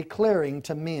now declaring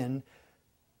to men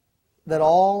that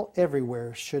all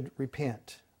everywhere should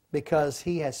repent, because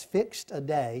He has fixed a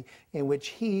day in which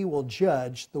He will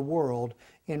judge the world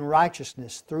in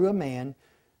righteousness through a man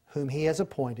whom He has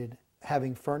appointed,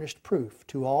 having furnished proof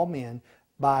to all men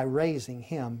by raising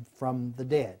Him from the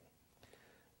dead.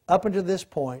 Up until this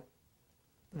point,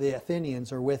 the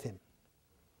Athenians are with Him.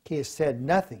 He has said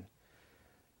nothing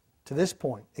to this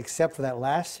point except for that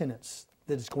last sentence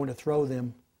that is going to throw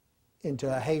them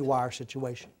into a haywire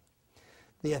situation.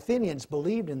 The Athenians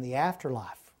believed in the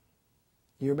afterlife.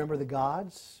 You remember the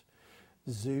gods?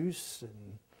 Zeus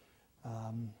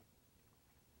and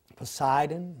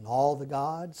Poseidon and all the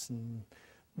gods, and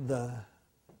the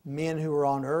men who were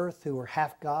on earth who were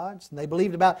half gods. And they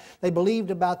believed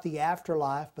about the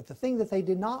afterlife, but the thing that they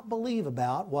did not believe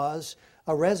about was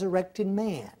a resurrected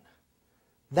man.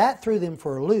 That threw them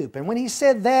for a loop. And when He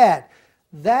said that,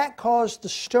 that caused a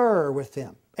stir with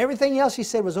them. Everything else He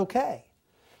said was okay.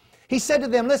 He said to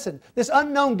them, listen, this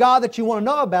unknown God that you want to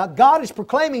know about, God is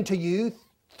proclaiming to you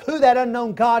who that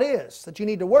unknown God is that you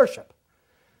need to worship.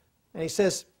 And He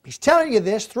says, He's telling you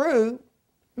this through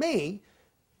me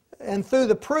and through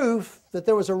the proof that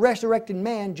there was a resurrected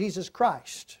man, Jesus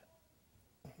Christ,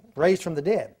 raised from the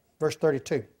dead. Verse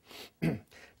 32.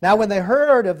 Now when they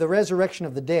heard of the resurrection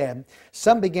of the dead,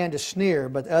 some began to sneer,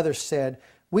 but others said,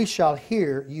 we shall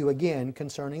hear you again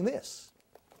concerning this.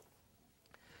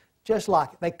 Just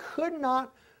like it. They could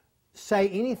not say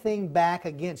anything back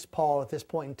against Paul at this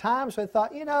point in time, so they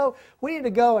thought, we need to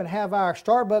go and have our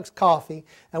Starbucks coffee,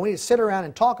 and we need to sit around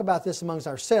and talk about this amongst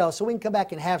ourselves so we can come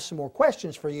back and have some more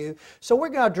questions for you. So we're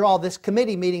going to draw this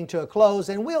committee meeting to a close,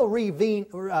 and we'll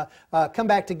come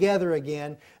back together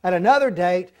again at another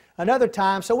date, another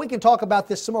time, so we can talk about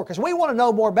this some more, because we want to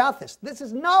know more about this. This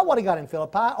is not what he got in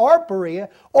Philippi or Berea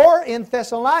or in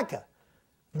Thessalonica.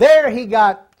 There he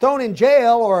got thrown in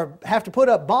jail or have to put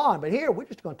up bond. But here, we're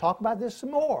just going to talk about this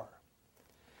some more.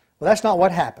 Well, that's not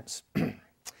what happens.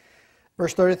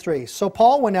 Verse 33, so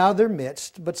Paul went out of their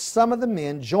midst, but some of the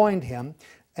men joined him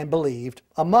and believed.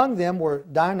 Among them were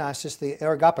Dionysius the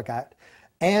Areopagite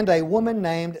and a woman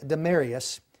named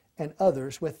Damaris and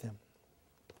others with them.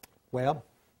 Well,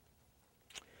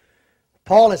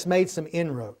 Paul has made some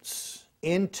inroads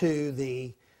into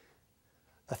the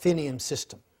Athenian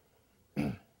system.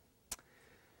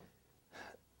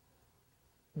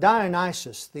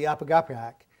 Dionysius the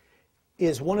Areopagite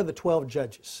is one of the 12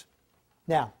 judges.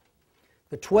 Now,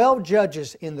 the 12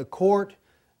 judges in the court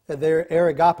of the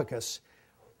Areopagus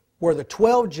were the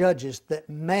 12 judges that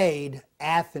made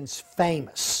Athens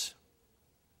famous.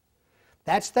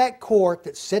 That's that court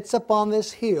that sits up on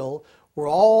this hill where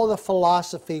all the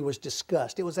philosophy was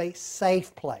discussed. It was a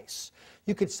safe place.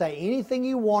 You could say anything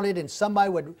you wanted and somebody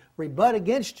would rebut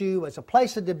against you. It was a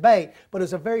place of debate, but it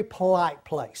was a very polite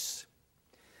place.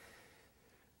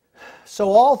 So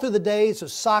all through the days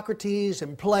of Socrates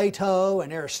and Plato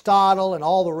and Aristotle and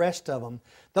all the rest of them,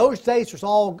 those days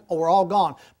were all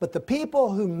gone. But the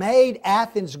people who made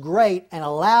Athens great and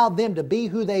allowed them to be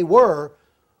who they was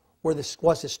this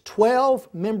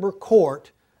 12-member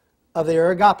court of the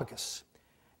Areopagus.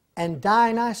 And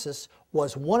Dionysius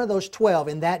was one of those 12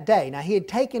 in that day. Now, he had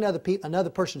taken another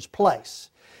person's place.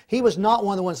 He was not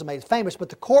one of the ones that made it famous, but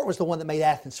the court was the one that made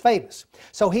Athens famous.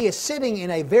 So he is sitting in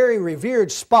a very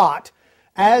revered spot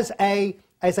as a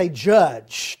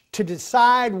judge to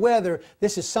decide whether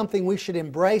this is something we should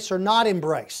embrace or not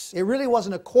embrace. It really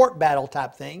wasn't a court battle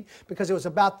type thing because it was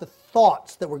about the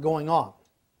thoughts that were going on.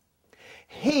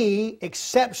 He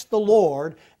accepts the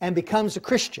Lord and becomes a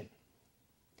Christian.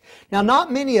 Now,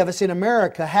 not many of us in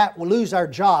America will lose our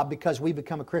job because we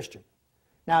become a Christian.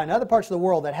 Now, in other parts of the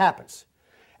world that happens.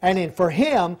 And for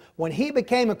him, when he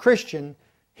became a Christian,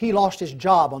 he lost his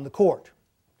job on the court.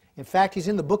 In fact, he's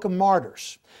in the book of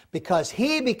Martyrs because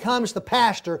he becomes the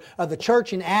pastor of the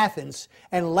church in Athens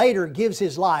and later gives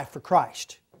his life for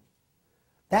Christ.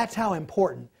 That's how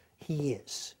important he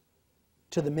is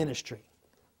to the ministry.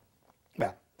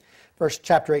 Well,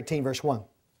 chapter 18, verse 1.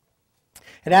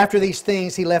 And after these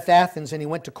things, he left Athens and he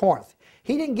went to Corinth.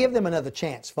 He didn't give them another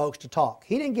chance, folks, to talk.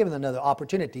 He didn't give them another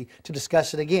opportunity to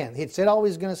discuss it again. He had said all he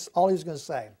was going to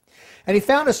say. And he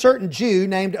found a certain Jew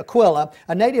named Aquila,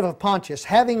 a native of Pontus,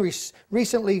 having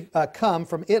recently come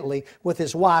from Italy with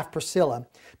his wife Priscilla,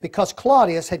 because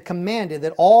Claudius had commanded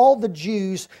all the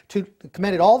Jews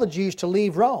to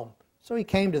leave Rome. So he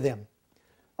came to them.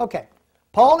 Okay,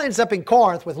 Paul ends up in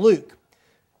Corinth with Luke,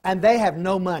 and they have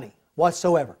no money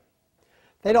whatsoever.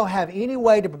 They don't have any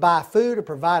way to buy food or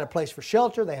provide a place for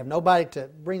shelter. They have nobody to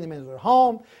bring them into their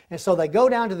home. And so they go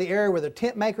down to the area where the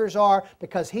tent makers are,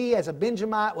 because he, as a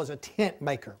Benjamite, was a tent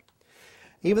maker.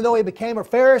 Even though he became a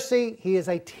Pharisee, he is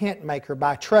a tent maker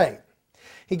by trade.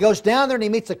 He goes down there and he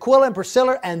meets Aquila and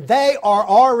Priscilla, and they are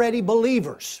already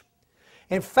believers.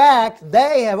 In fact,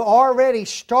 they have already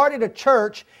started a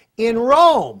church in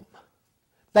Rome.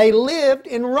 They lived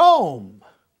in Rome.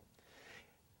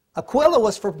 Aquila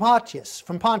was from Pontus.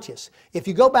 If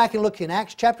you go back and look in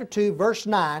Acts chapter 2, verse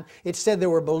 9, it said there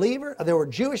were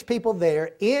Jewish people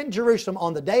there in Jerusalem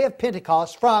on the day of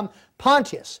Pentecost from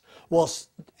Pontus. Well,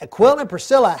 Aquila and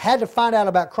Priscilla had to find out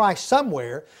about Christ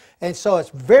somewhere, and so it's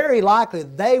very likely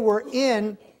they were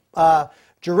in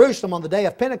Jerusalem on the day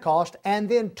of Pentecost, and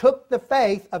then took the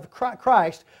faith of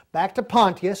Christ back to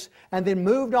Pontus, and then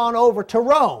moved on over to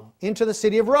Rome, into the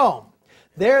city of Rome.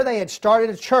 There they had started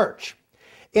a church.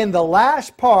 In the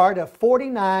last part of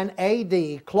 49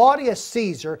 A.D., Claudius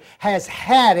Caesar has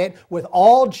had it with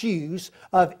all Jews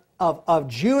of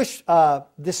Jewish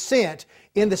descent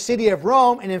in the city of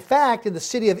Rome, and in fact in the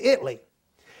city of Italy.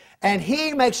 And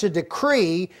he makes a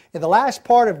decree in the last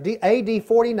part of A.D.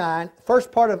 49, first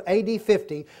part of A.D.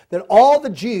 50, that all the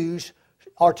Jews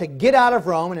are to get out of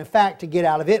Rome, and in fact to get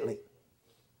out of Italy.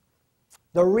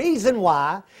 The reason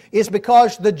why is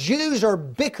because the Jews are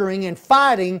bickering and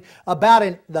fighting about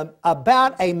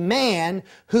a man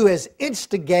who has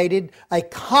instigated a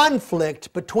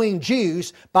conflict between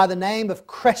Jews by the name of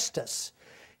Chrestus.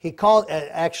 He calls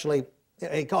it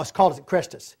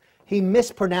Chrestus. He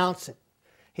mispronounced it.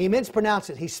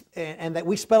 And that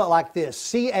we spell it like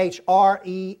this, Chrestus.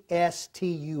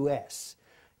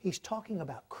 He's talking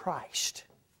about Christ.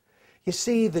 You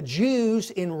see, the Jews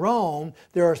in Rome,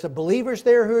 there are some believers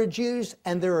there who are Jews,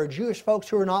 and there are Jewish folks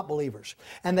who are not believers.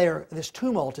 And this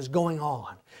tumult is going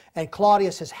on. And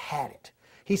Claudius has had it.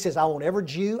 He says, I want every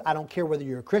Jew, I don't care whether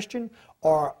you're a Christian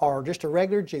or just a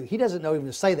regular Jew. He doesn't know even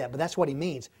to say that, but that's what he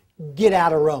means. Get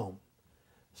out of Rome.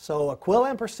 So Aquila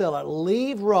and Priscilla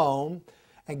leave Rome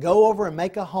and go over and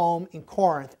make a home in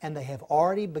Corinth, and they have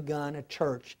already begun a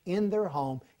church in their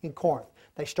home in Corinth.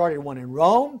 They started one in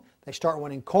Rome, they start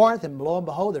one in Corinth, and lo and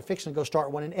behold, they're fixing to go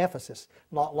start one in Ephesus,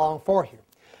 not long for here.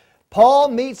 Paul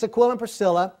meets Aquila and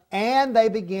Priscilla, and he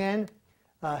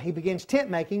begins tent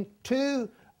making to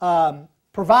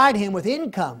provide him with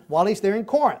income while he's there in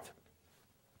Corinth.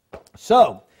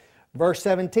 So, verse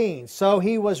 17, so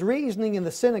he was reasoning in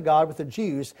the synagogue with the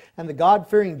Jews and the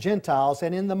God-fearing Gentiles,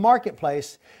 and in the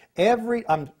marketplace,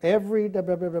 I'm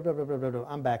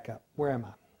back up. Where am I?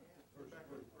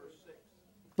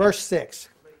 Verse 6.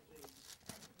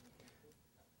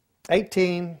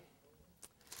 18.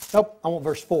 Nope, I want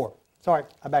verse 4. Sorry,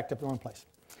 I backed up the wrong place.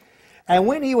 And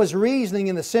when he was reasoning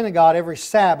in the synagogue every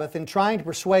Sabbath and trying to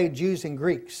persuade Jews and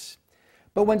Greeks.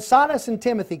 But when Silas and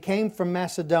Timothy came from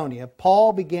Macedonia,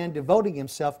 Paul began devoting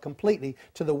himself completely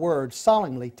to the word,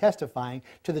 solemnly testifying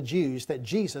to the Jews that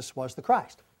Jesus was the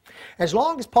Christ. As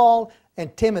long as Paul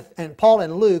and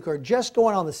Luke are just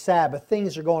going on the Sabbath,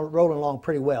 things are rolling along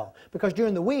pretty well. Because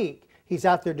during the week, he's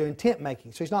out there doing tent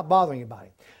making, so he's not bothering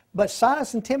anybody. But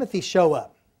Silas and Timothy show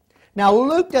up. Now,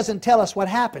 Luke doesn't tell us what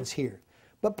happens here,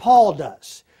 but Paul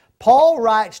does. Paul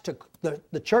writes to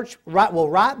the church, will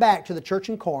write back to the church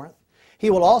in Corinth. He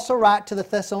will also write to the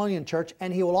Thessalonian church,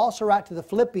 and he will also write to the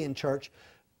Philippian church,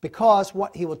 because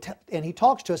and he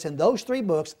talks to us in those three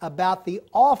books about the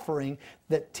offering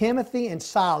that Timothy and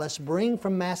Silas bring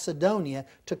from Macedonia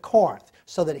to Corinth,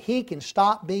 so that he can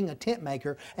stop being a tent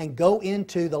maker and go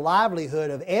into the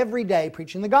livelihood of every day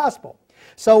preaching the gospel.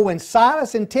 So when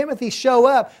Silas and Timothy show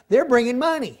up, they're bringing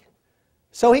money,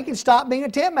 so he can stop being a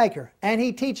tent maker. And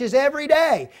he teaches every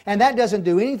day, and that doesn't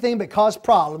do anything but cause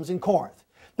problems in Corinth.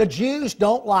 The Jews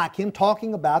don't like him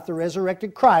talking about the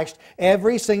resurrected Christ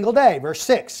every single day. Verse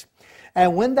 6.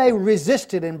 And when they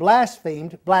resisted and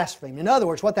blasphemed. In other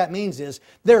words, what that means is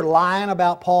they're lying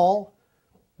about Paul.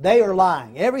 They are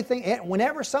lying.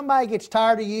 Whenever somebody gets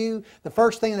tired of you, the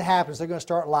first thing that happens, they're going to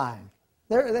start lying.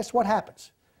 That's what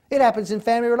happens. It happens in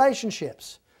family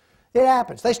relationships. It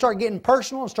happens. They start getting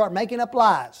personal and start making up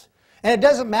lies. And it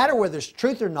doesn't matter whether it's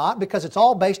truth or not, because it's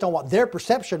all based on what their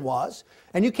perception was.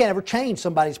 And you can't ever change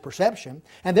somebody's perception.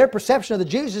 And their perception of the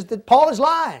Jews is that Paul is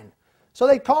lying. So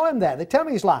they call him that. They tell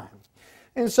him he's lying.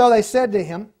 And so they said to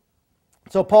him,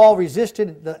 so Paul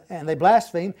resisted and they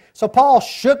blasphemed. So Paul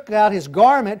shook out his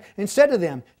garment and said to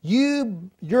them,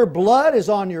 your blood is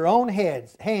on your own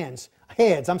heads. I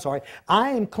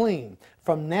am clean.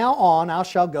 From now on I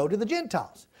shall go to the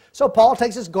Gentiles. So Paul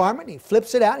takes his garment and he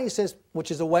flips it out and he says, which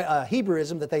is a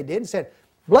Hebrewism that they did, and said,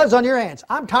 Blood's on your hands.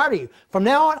 I'm tired of you. From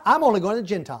now on, I'm only going to the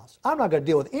Gentiles. I'm not going to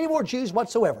deal with any more Jews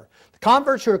whatsoever. The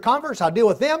converts who are converts, I'll deal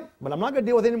with them, but I'm not going to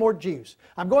deal with any more Jews.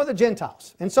 I'm going to the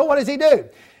Gentiles. And so what does he do?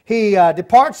 He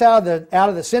departs out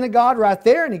of the synagogue right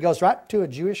there, and he goes right to a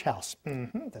Jewish house.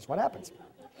 That's what happens.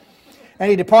 And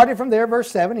he departed from there,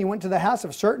 verse 7. He went to the house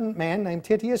of a certain man named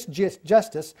Titius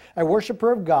Justus, a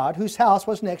worshiper of God, whose house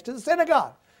was next to the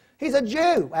synagogue. He's a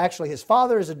Jew. Actually, his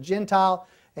father is a Gentile,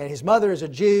 and his mother is a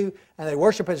Jew, and they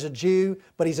worship as a Jew,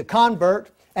 but he's a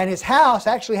convert. And his house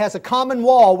actually has a common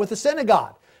wall with the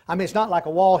synagogue. I mean, it's not like a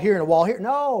wall here and a wall here.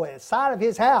 No, at the side of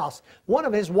his house, one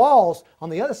of his walls on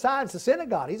the other side is the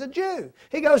synagogue. He's a Jew.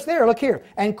 He goes there, look here.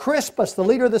 And Crispus, the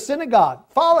leader of the synagogue,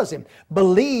 follows him,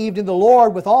 believed in the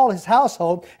Lord with all his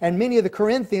household, and many of the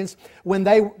Corinthians, when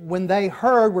they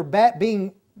heard,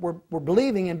 were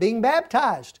believing and being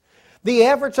baptized. The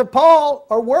efforts of Paul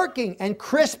are working, and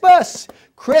Crispus,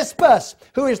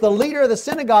 who is the leader of the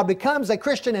synagogue, becomes a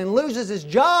Christian and loses his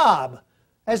job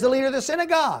as the leader of the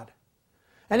synagogue.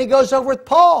 And he goes over with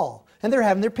Paul, and they're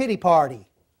having their pity party.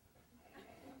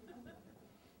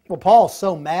 Well, Paul's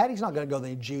so mad, he's not going to go to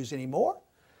the Jews anymore.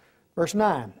 Verse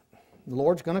 9, the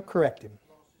Lord's going to correct him.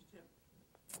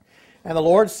 And the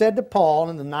Lord said to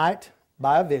Paul in the night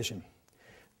by a vision,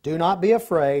 "Do not be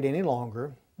afraid any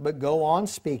longer, but go on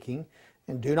speaking,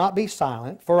 and do not be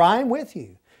silent, for I am with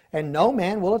you, and no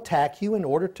man will attack you in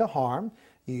order to harm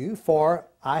you, for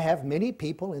I have many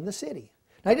people in the city."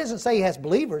 Now, he doesn't say he has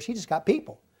believers, he just got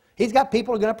people. He's got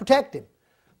people who are going to protect him.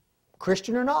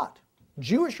 Christian or not,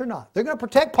 Jewish or not, they're going to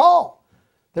protect Paul.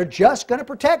 They're just going to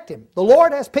protect him. The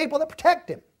Lord has people that protect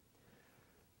him.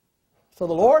 So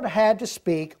the Lord had to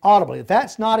speak audibly. If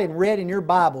that's not in red in your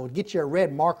Bible, get you a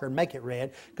red marker and make it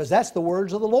red, because that's the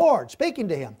words of the Lord speaking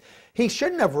to him. He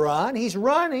shouldn't have run. He's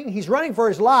running for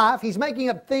his life. He's making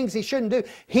up things he shouldn't do.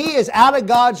 He is out of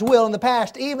God's will in the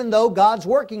past, even though God's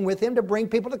working with him to bring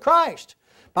people to Christ.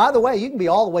 By the way, you can be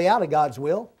all the way out of God's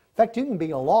will. In fact, you can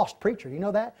be a lost preacher. You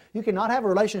know that? You cannot have a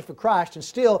relationship with Christ and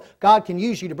still God can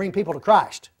use you to bring people to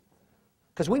Christ.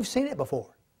 Because we've seen it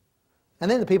before.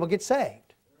 And then the people get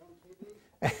saved.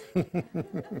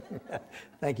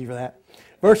 Thank you for that.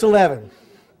 Verse 11.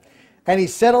 And he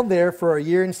settled there for a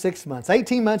year and 6 months.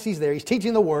 18 months he's there. He's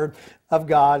teaching the Word of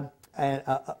God and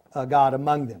God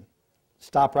among them.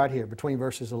 Stop right here between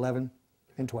verses 11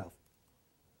 and 12.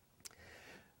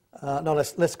 No,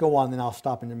 let's go on, then I'll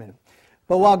stop in a minute.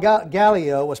 But while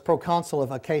Gallio was proconsul of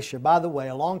Achaia, by the way,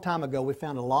 a long time ago we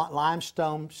found a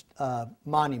limestone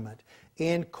monument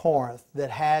in Corinth that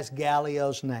has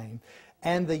Gallio's name.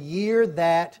 And the year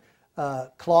that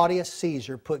Claudius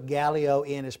Caesar put Gallio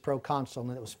in as proconsul,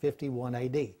 and it was 51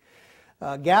 A.D.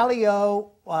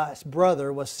 Gallio's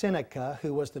brother was Seneca,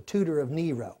 who was the tutor of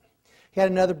Nero. He had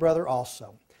another brother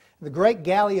also. The great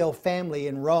Gallio family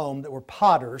in Rome that were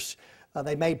potters,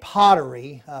 they made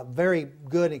pottery, very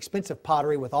good, expensive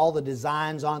pottery with all the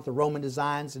designs on it, the Roman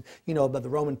designs, and but the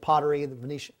Roman pottery, the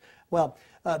Venetian. Well,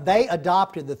 they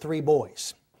adopted the three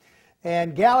boys.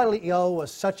 And Gallio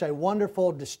was such a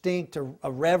wonderful, distinct,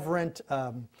 a reverent,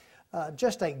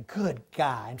 just a good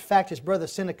guy. In fact, his brother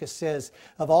Seneca says,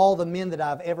 of all the men that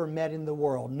I've ever met in the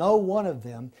world, no one of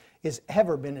them has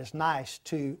ever been as nice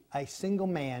to a single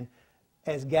man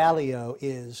as Gallio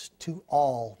is to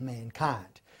all mankind.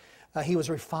 He was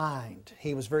refined.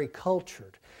 He was very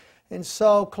cultured. And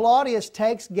so Claudius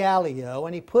takes Gallio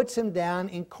and he puts him down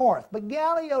in Corinth. But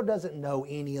Gallio doesn't know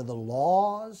any of the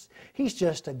laws. He's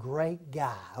just a great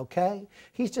guy, okay?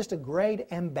 He's just a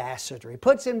great ambassador. He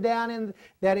puts him down in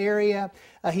that area.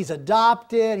 He's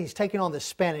adopted. He's taken on the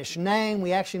Spanish name.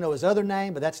 We actually know his other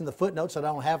name, but that's in the footnotes that I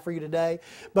don't have for you today.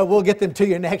 But we'll get them to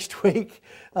you next week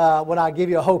when I give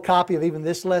you a whole copy of even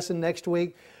this lesson next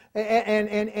week.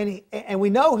 And we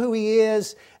know who he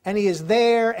is, and he is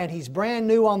there, and he's brand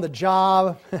new on the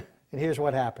job. And here's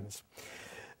what happens.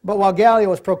 But while Gallio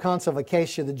was proconsul of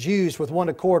Achaia, the Jews with one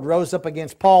accord rose up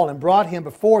against Paul and brought him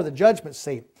before the judgment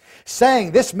seat,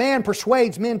 saying, "This man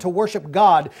persuades men to worship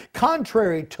God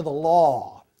contrary to the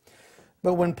law."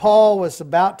 But when Paul was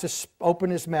about to open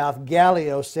his mouth,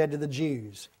 Gallio said to the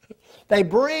Jews, they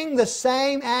bring the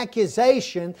same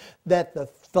accusation that the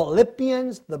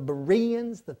Philippians, the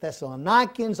Bereans, the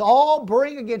Thessalonians all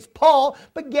bring against Paul,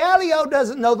 but Gallio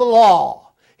doesn't know the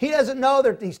law. He doesn't know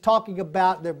that he's talking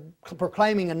about they're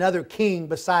proclaiming another king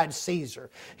besides Caesar.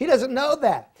 He doesn't know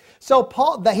that. So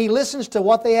he listens to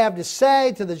what they have to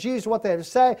say, to the Jews what they have to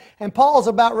say, and Paul's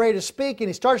about ready to speak, and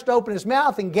he starts to open his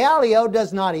mouth, and Gallio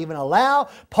does not even allow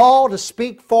Paul to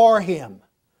speak for him.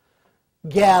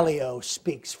 Gallio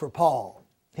speaks for Paul.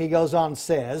 He goes on and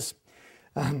says,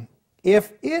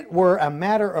 If it were a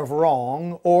matter of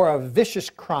wrong or a vicious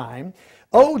crime,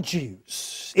 O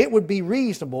Jews, it would be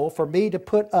reasonable for me to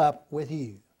put up with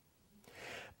you.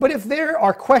 But if there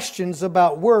are questions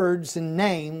about words and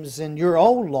names in your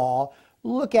own law,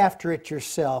 look after it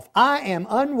yourself. I am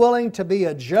unwilling to be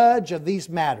a judge of these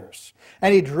matters.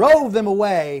 And he drove them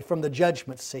away from the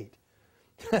judgment seat.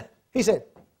 He said,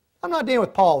 I'm not dealing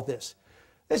with Paul with this.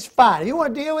 It's fine. If you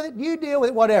want to deal with it, you deal with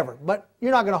it, whatever. But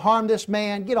you're not going to harm this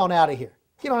man. Get on out of here.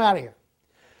 Get on out of here.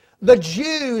 The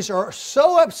Jews are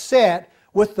so upset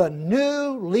with the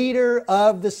new leader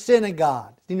of the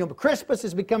synagogue. You know, Crispus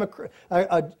has become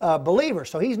a believer,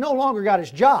 so he's no longer got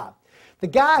his job. The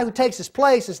guy who takes his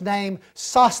place is named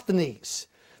Sosthenes.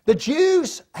 The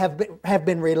Jews have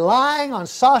been relying on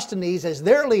Sosthenes as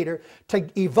their leader to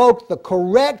evoke the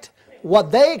correct,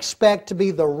 what they expect to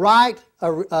be the right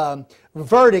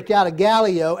verdict out of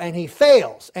Gallio, and he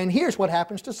fails. And here's what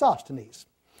happens to Sosthenes.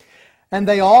 And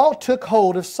they all took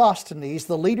hold of Sosthenes,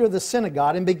 the leader of the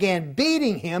synagogue, and began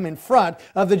beating him in front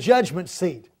of the judgment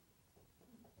seat.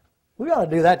 We ought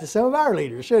to do that to some of our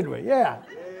leaders, shouldn't we? Yeah.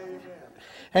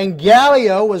 And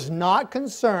Gallio was not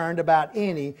concerned about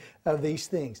any of these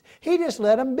things. He just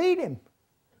let them beat him.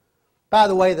 By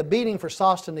the way, the beating for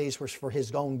Sosthenes was for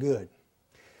his own good.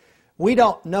 We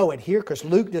don't know it here because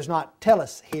Luke does not tell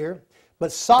us here,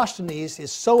 but Sosthenes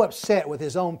is so upset with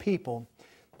his own people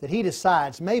that he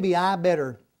decides, maybe I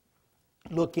better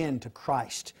look into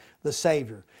Christ, the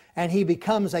Savior. And he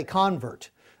becomes a convert.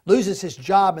 Loses his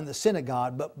job in the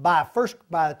synagogue, but by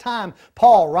the time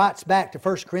Paul writes back to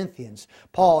 1 Corinthians,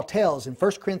 Paul tells in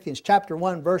 1 Corinthians chapter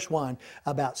 1, verse 1,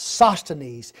 about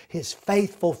Sosthenes, his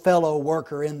faithful fellow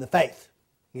worker in the faith.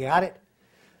 You got it?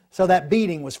 So that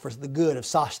beating was for the good of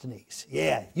Sosthenes.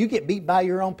 Yeah, you get beat by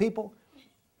your own people,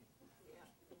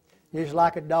 you're just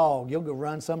like a dog. You'll go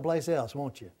run someplace else,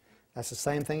 won't you? That's the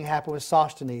same thing happened with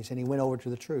Sosthenes, and he went over to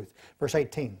the truth. Verse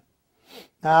 18.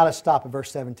 Now let's stop at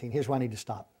verse 17. Here's where I need to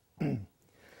stop.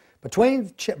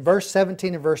 Between verse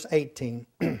 17 and verse 18,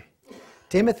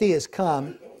 Timothy has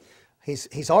come.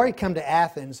 He's already come to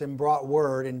Athens and brought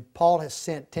word, and Paul has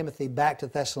sent Timothy back to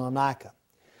Thessalonica.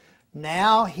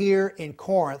 Now here in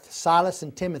Corinth, Silas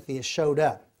and Timothy has showed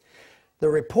up. The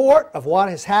report of what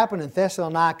has happened in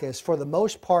Thessalonica is for the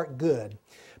most part good,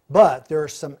 but there are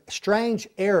some strange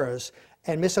errors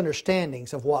and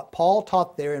misunderstandings of what Paul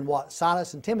taught there and what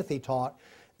Silas and Timothy taught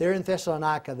there in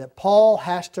Thessalonica, that Paul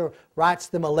writes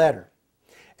them a letter.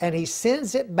 And he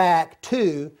sends it back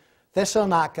to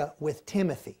Thessalonica with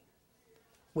Timothy.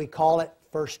 We call it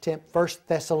 1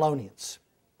 Thessalonians.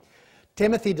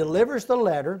 Timothy delivers the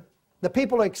letter. The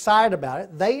people are excited about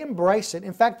it. They embrace it.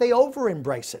 In fact, they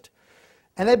over-embrace it.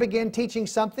 And they begin teaching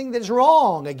something that's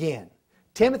wrong again.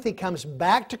 Timothy comes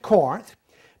back to Corinth.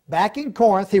 Back in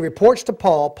Corinth, he reports to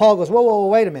Paul. Paul goes, whoa,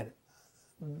 wait a minute.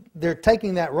 They're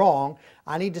taking that wrong.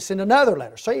 I need to send another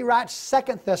letter. So he writes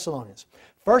 2 Thessalonians.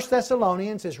 1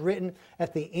 Thessalonians is written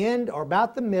at the end or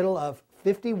about the middle of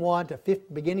 51 to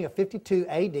beginning of 52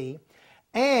 AD.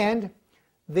 And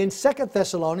then 2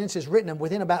 Thessalonians is written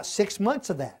within about 6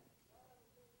 months of that.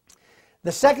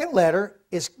 The second letter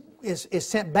is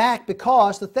sent back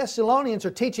because the Thessalonians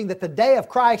are teaching that the day of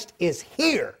Christ is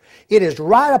here. It is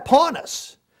right upon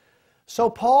us. So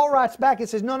Paul writes back and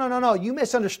says, no, you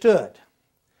misunderstood.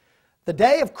 The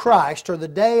day of Christ, or the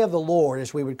day of the Lord,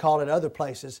 as we would call it other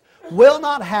places, will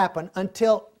not happen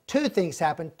until two things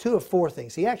happen, 2 of 4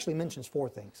 things. He actually mentions 4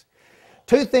 things.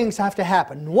 2 things have to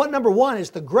happen. Number one is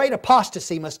the great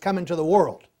apostasy must come into the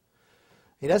world.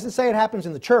 He doesn't say it happens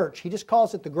in the church. He just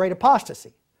calls it the great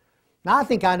apostasy. Now, I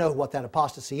think I know what that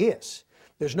apostasy is.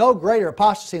 There's no greater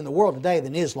apostasy in the world today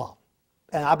than Islam.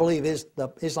 And I believe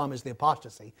Islam is the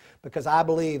apostasy, because I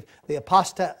believe the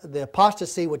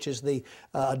apostasy, which is the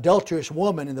adulterous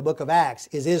woman in the book of Acts,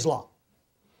 is Islam.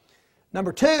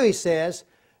 Number 2, he says,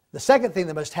 the second thing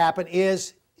that must happen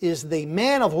is the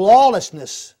man of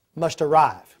lawlessness must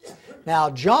arrive. Now,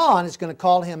 John is going to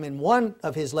call him in one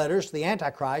of his letters the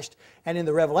Antichrist, and in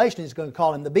the Revelation he's going to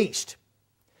call him the beast.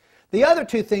 The other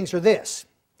 2 things are this.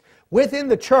 Within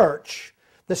the church,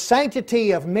 the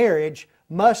sanctity of marriage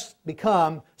must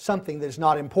become something that is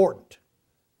not important.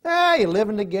 You're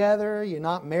living together, you're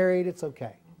not married, it's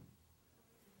okay.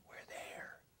 We're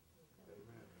there.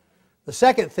 The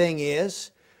second thing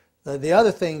is, the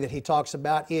other thing that he talks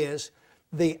about is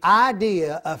the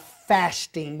idea of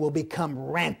fasting will become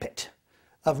rampant,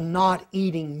 of not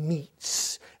eating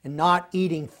meats and not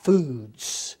eating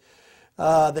foods,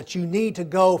 that you need to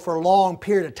go for a long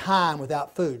period of time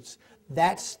without foods.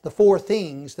 That's the 4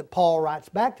 things that Paul writes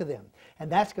back to them.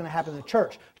 And that's going to happen in the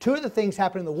church. 2 of the things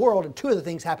happen in the world, and 2 of the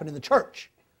things happen in the church.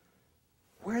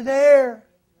 We're there.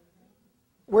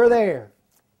 We're there.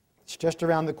 It's just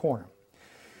around the corner.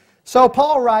 So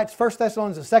Paul writes 1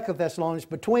 Thessalonians and 2 Thessalonians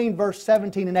between verse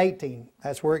 17 and 18.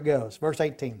 That's where it goes, verse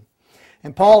 18.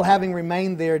 And Paul, having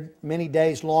remained there many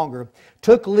days longer,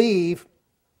 took leave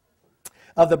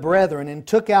of the brethren and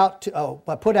put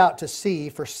out to sea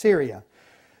for Syria.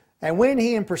 And when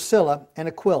he and Priscilla and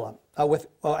Aquila,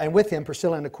 with him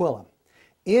Priscilla and Aquila,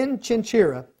 in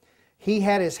Cenchrea, he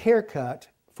had his hair cut,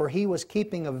 for he was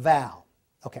keeping a vow.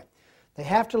 Okay, they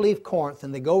have to leave Corinth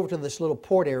and they go over to this little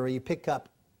port area. You pick up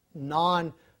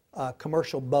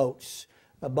non-commercial boats,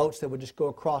 boats that would just go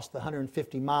across the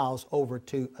 150 miles over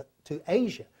to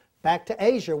Asia, back to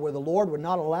Asia where the Lord would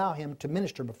not allow him to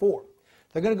minister before.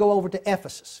 They're going to go over to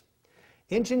Ephesus.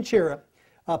 In Cenchrea,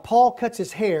 Paul cuts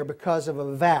his hair because of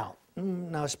a vow.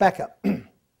 Now let's back up.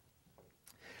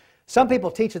 Some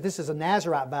people teach that this is a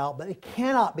Nazirite vow, but it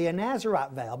cannot be a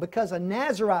Nazirite vow because a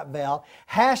Nazirite vow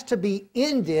has to be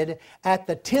ended at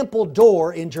the temple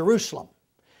door in Jerusalem.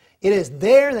 It is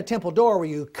there in the temple door where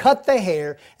you cut the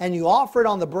hair and you offer it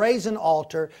on the brazen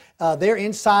altar there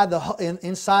inside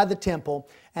the temple,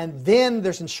 and then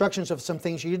there's instructions of some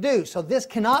things you do. So this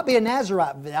cannot be a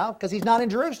Nazirite vow because he's not in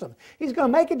Jerusalem. He's going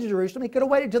to make it to Jerusalem. He could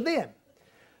have waited till then.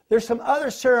 There's some other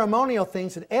ceremonial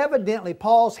things that evidently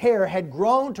Paul's hair had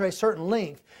grown to a certain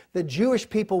length that Jewish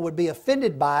people would be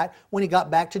offended by it when he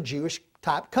got back to Jewish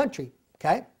type country.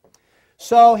 Okay?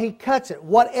 So he cuts it.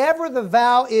 Whatever the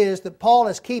vow is that Paul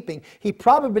is keeping, he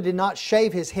probably did not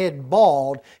shave his head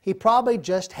bald. He probably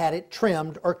just had it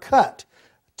trimmed or cut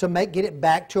to get it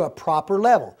back to a proper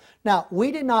level. Now,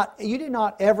 you did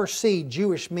not ever see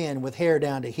Jewish men with hair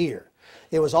down to here.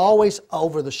 It was always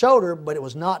over the shoulder, but it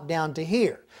was not down to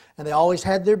here. And they always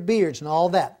had their beards and all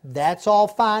that. That's all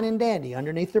fine and dandy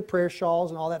underneath their prayer shawls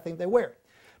and all that thing they wear.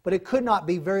 But it could not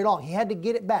be very long. He had to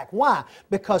get it back. Why?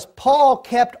 Because Paul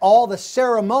kept all the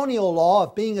ceremonial law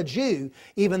of being a Jew,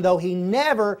 even though he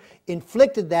never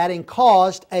inflicted that and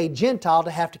caused a Gentile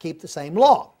to have to keep the same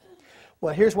law.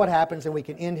 Well, here's what happens, and we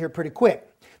can end here pretty quick.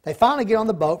 They finally get on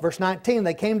the boat. Verse 19,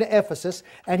 they came to Ephesus,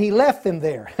 and he left them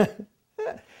there.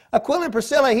 Aquila and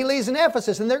Priscilla, he leaves in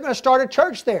Ephesus, and they're going to start a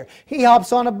church there. He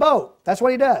hops on a boat. That's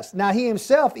what he does. Now, he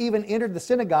himself even entered the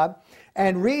synagogue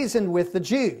and reasoned with the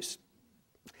Jews.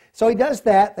 So he does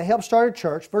that. They help start a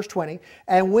church, verse 20.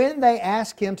 And when they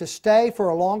asked him to stay for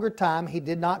a longer time, he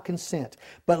did not consent,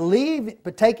 but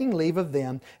taking leave of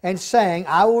them and saying,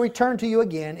 I will return to you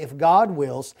again if God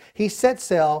wills, he set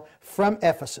sail from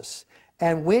Ephesus.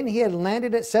 And when he had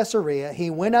landed at Caesarea, he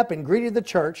went up and greeted the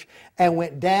church and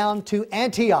went down to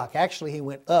Antioch. Actually, he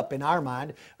went up in our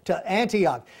mind to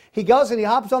Antioch. He goes and he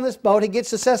hops on this boat. He gets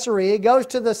to Caesarea. He goes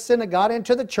to the synagogue and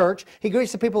to the church. He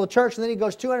greets the people of the church, and then he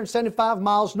goes 275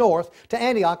 miles north to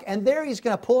Antioch. And there he's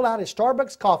going to pull out his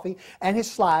Starbucks coffee and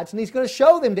his slides, and he's going to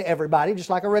show them to everybody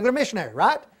just like a regular missionary,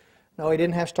 right? No, he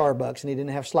didn't have Starbucks and he didn't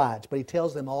have slides, but he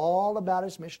tells them all about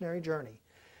his missionary journey.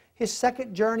 His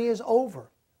second journey is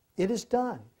over. It is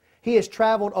done. He has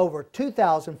traveled over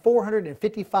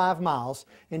 2,455 miles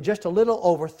in just a little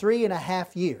over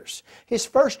 3.5 years. His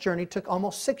first journey took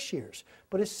almost 6 years,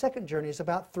 but his second journey is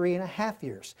about 3.5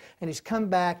 years. And he's come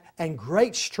back, and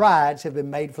great strides have been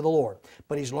made for the Lord.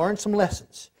 But he's learned some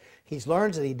lessons. He's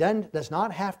learned that he does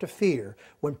not have to fear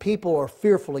when people are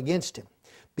fearful against him,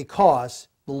 because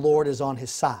the Lord is on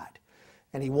his side.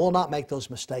 And he will not make those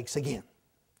mistakes again.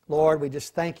 Lord, we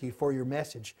just thank you for your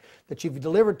message that you've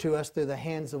delivered to us through the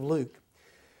hands of Luke,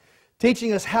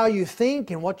 teaching us how you think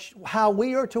and how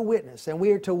we are to witness, and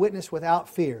we are to witness without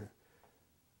fear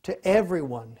to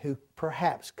everyone who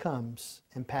perhaps comes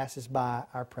and passes by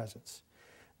our presence.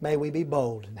 May we be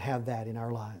bold and have that in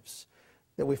our lives,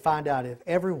 that we find out if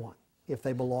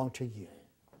they belong to you.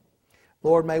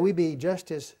 Lord, may we be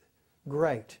just as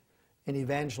great in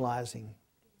evangelizing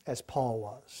as Paul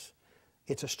was.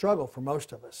 It's a struggle for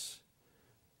most of us,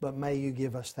 but may you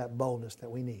give us that boldness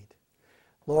that we need.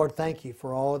 Lord, thank you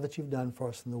for all that you've done for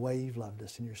us and the way you've loved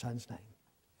us. In your Son's name,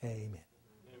 amen.